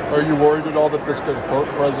 Are you worried at all that this could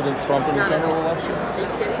hurt President Trump in the general election? Are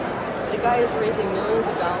you kidding? The guy is raising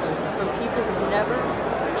millions of dollars from people who've never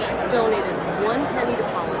donated one penny to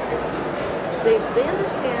politics. They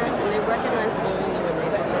understand and they recognize bullying when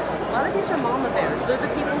they see it. A lot of these are mama bears. They're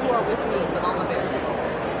the people who are with me, the mama bears.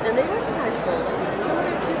 And they recognize bullying. Some of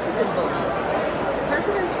their kids have been bullied.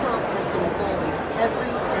 President Trump has been bullied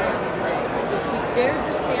every damn day since he dared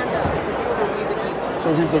to stand up for we the people.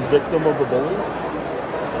 So he's a victim of the bullies?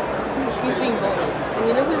 He's being bullied. And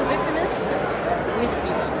you know who the victim is? We the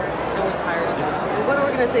people. And we're tired of it. And what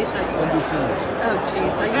organization are you with? NBC News. Oh,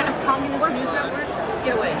 jeez. Are you a communist news network?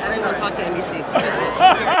 Get away. I didn't want to talk to NBC. Excuse me.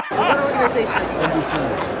 And what organization are you with? NBC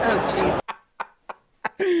News. Oh,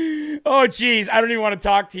 jeez. Oh, geez. I don't even want to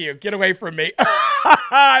talk to you. Get away from me.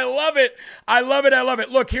 I love it. I love it. I love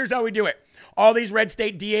it. Look, here's how we do it. All these red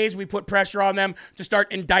state DAs, we put pressure on them to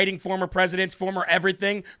start indicting former presidents, former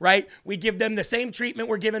everything, right? We give them the same treatment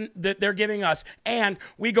they're giving us, and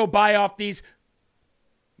we go buy off these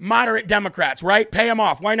moderate Democrats, right? Pay them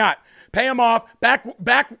off. Why not? Pay them off.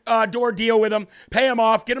 Backdoor deal with them. Pay them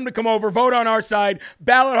off. Get them to come over. Vote on our side.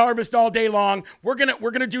 Ballot harvest all day long. We're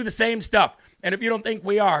gonna do the same stuff. And if you don't think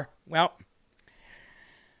we are, well,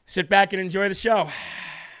 sit back and enjoy the show.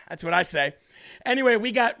 That's what I say. Anyway,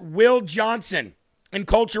 we got Will Johnson in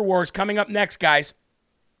Culture Wars coming up next, guys.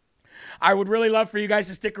 I would really love for you guys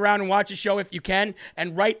to stick around and watch the show if you can.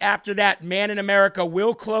 And right after that, Man in America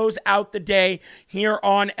will close out the day here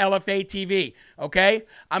on LFA TV. Okay?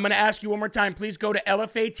 I'm going to ask you one more time. Please go to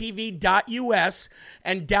lfatv.us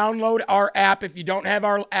and download our app. If you don't have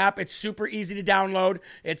our app, it's super easy to download.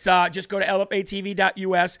 It's just go to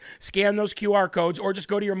lfatv.us, scan those QR codes, or just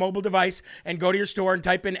go to your mobile device and go to your store and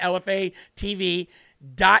type in LFA TV.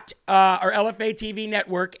 LFA TV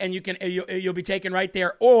network, and you'll be taken right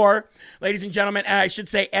there. Or, ladies and gentlemen, I should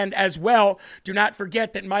say, and as well, do not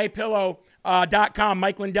forget that MyPillow.com,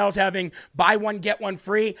 Mike Lindell's having buy one, get one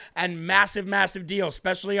free, and massive deals,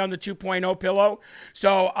 especially on the 2.0 pillow.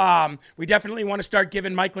 So we definitely want to start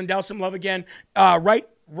giving Mike Lindell some love again. Right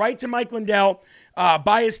to Mike Lindell.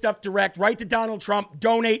 Buy his stuff direct. Write to Donald Trump.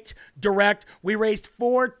 Donate direct. We raised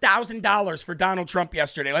 $4,000 for Donald Trump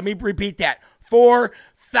yesterday. Let me repeat that.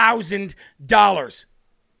 $4,000.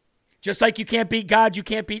 Just like you can't beat God, you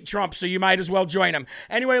can't beat Trump, so you might as well join him.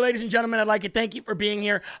 Anyway, ladies and gentlemen, I'd like to thank you for being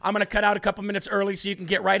here. I'm going to cut out a couple minutes early so you can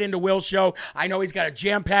get right into Will's show. I know he's got a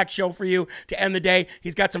jam-packed show for you to end the day.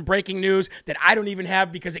 He's got some breaking news that I don't even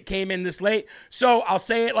have because it came in this late. So I'll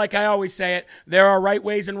say it like I always say it. There are right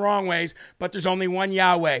ways and wrong ways, but there's only one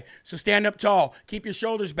Yahweh. So stand up tall, keep your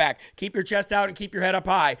shoulders back, keep your chest out, and keep your head up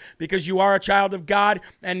high, because you are a child of God,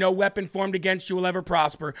 and no weapon formed against you will ever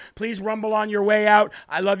prosper. Please rumble on your way out.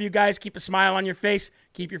 I love you guys. Keep a smile on your face,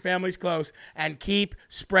 keep your families close, and keep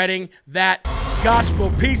spreading that gospel.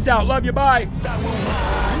 Peace out. Love you. Bye.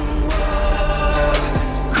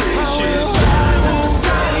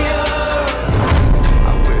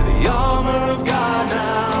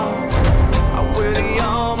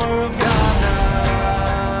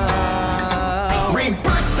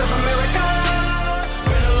 Rebirth of America.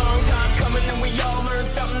 Been a long time coming, and we all learned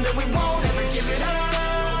something that we won't ever give it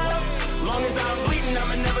up. Long as I'm bleeding,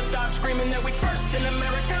 I'ma never stop screaming that we first in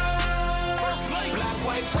America. First place. Black,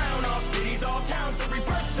 white, brown, all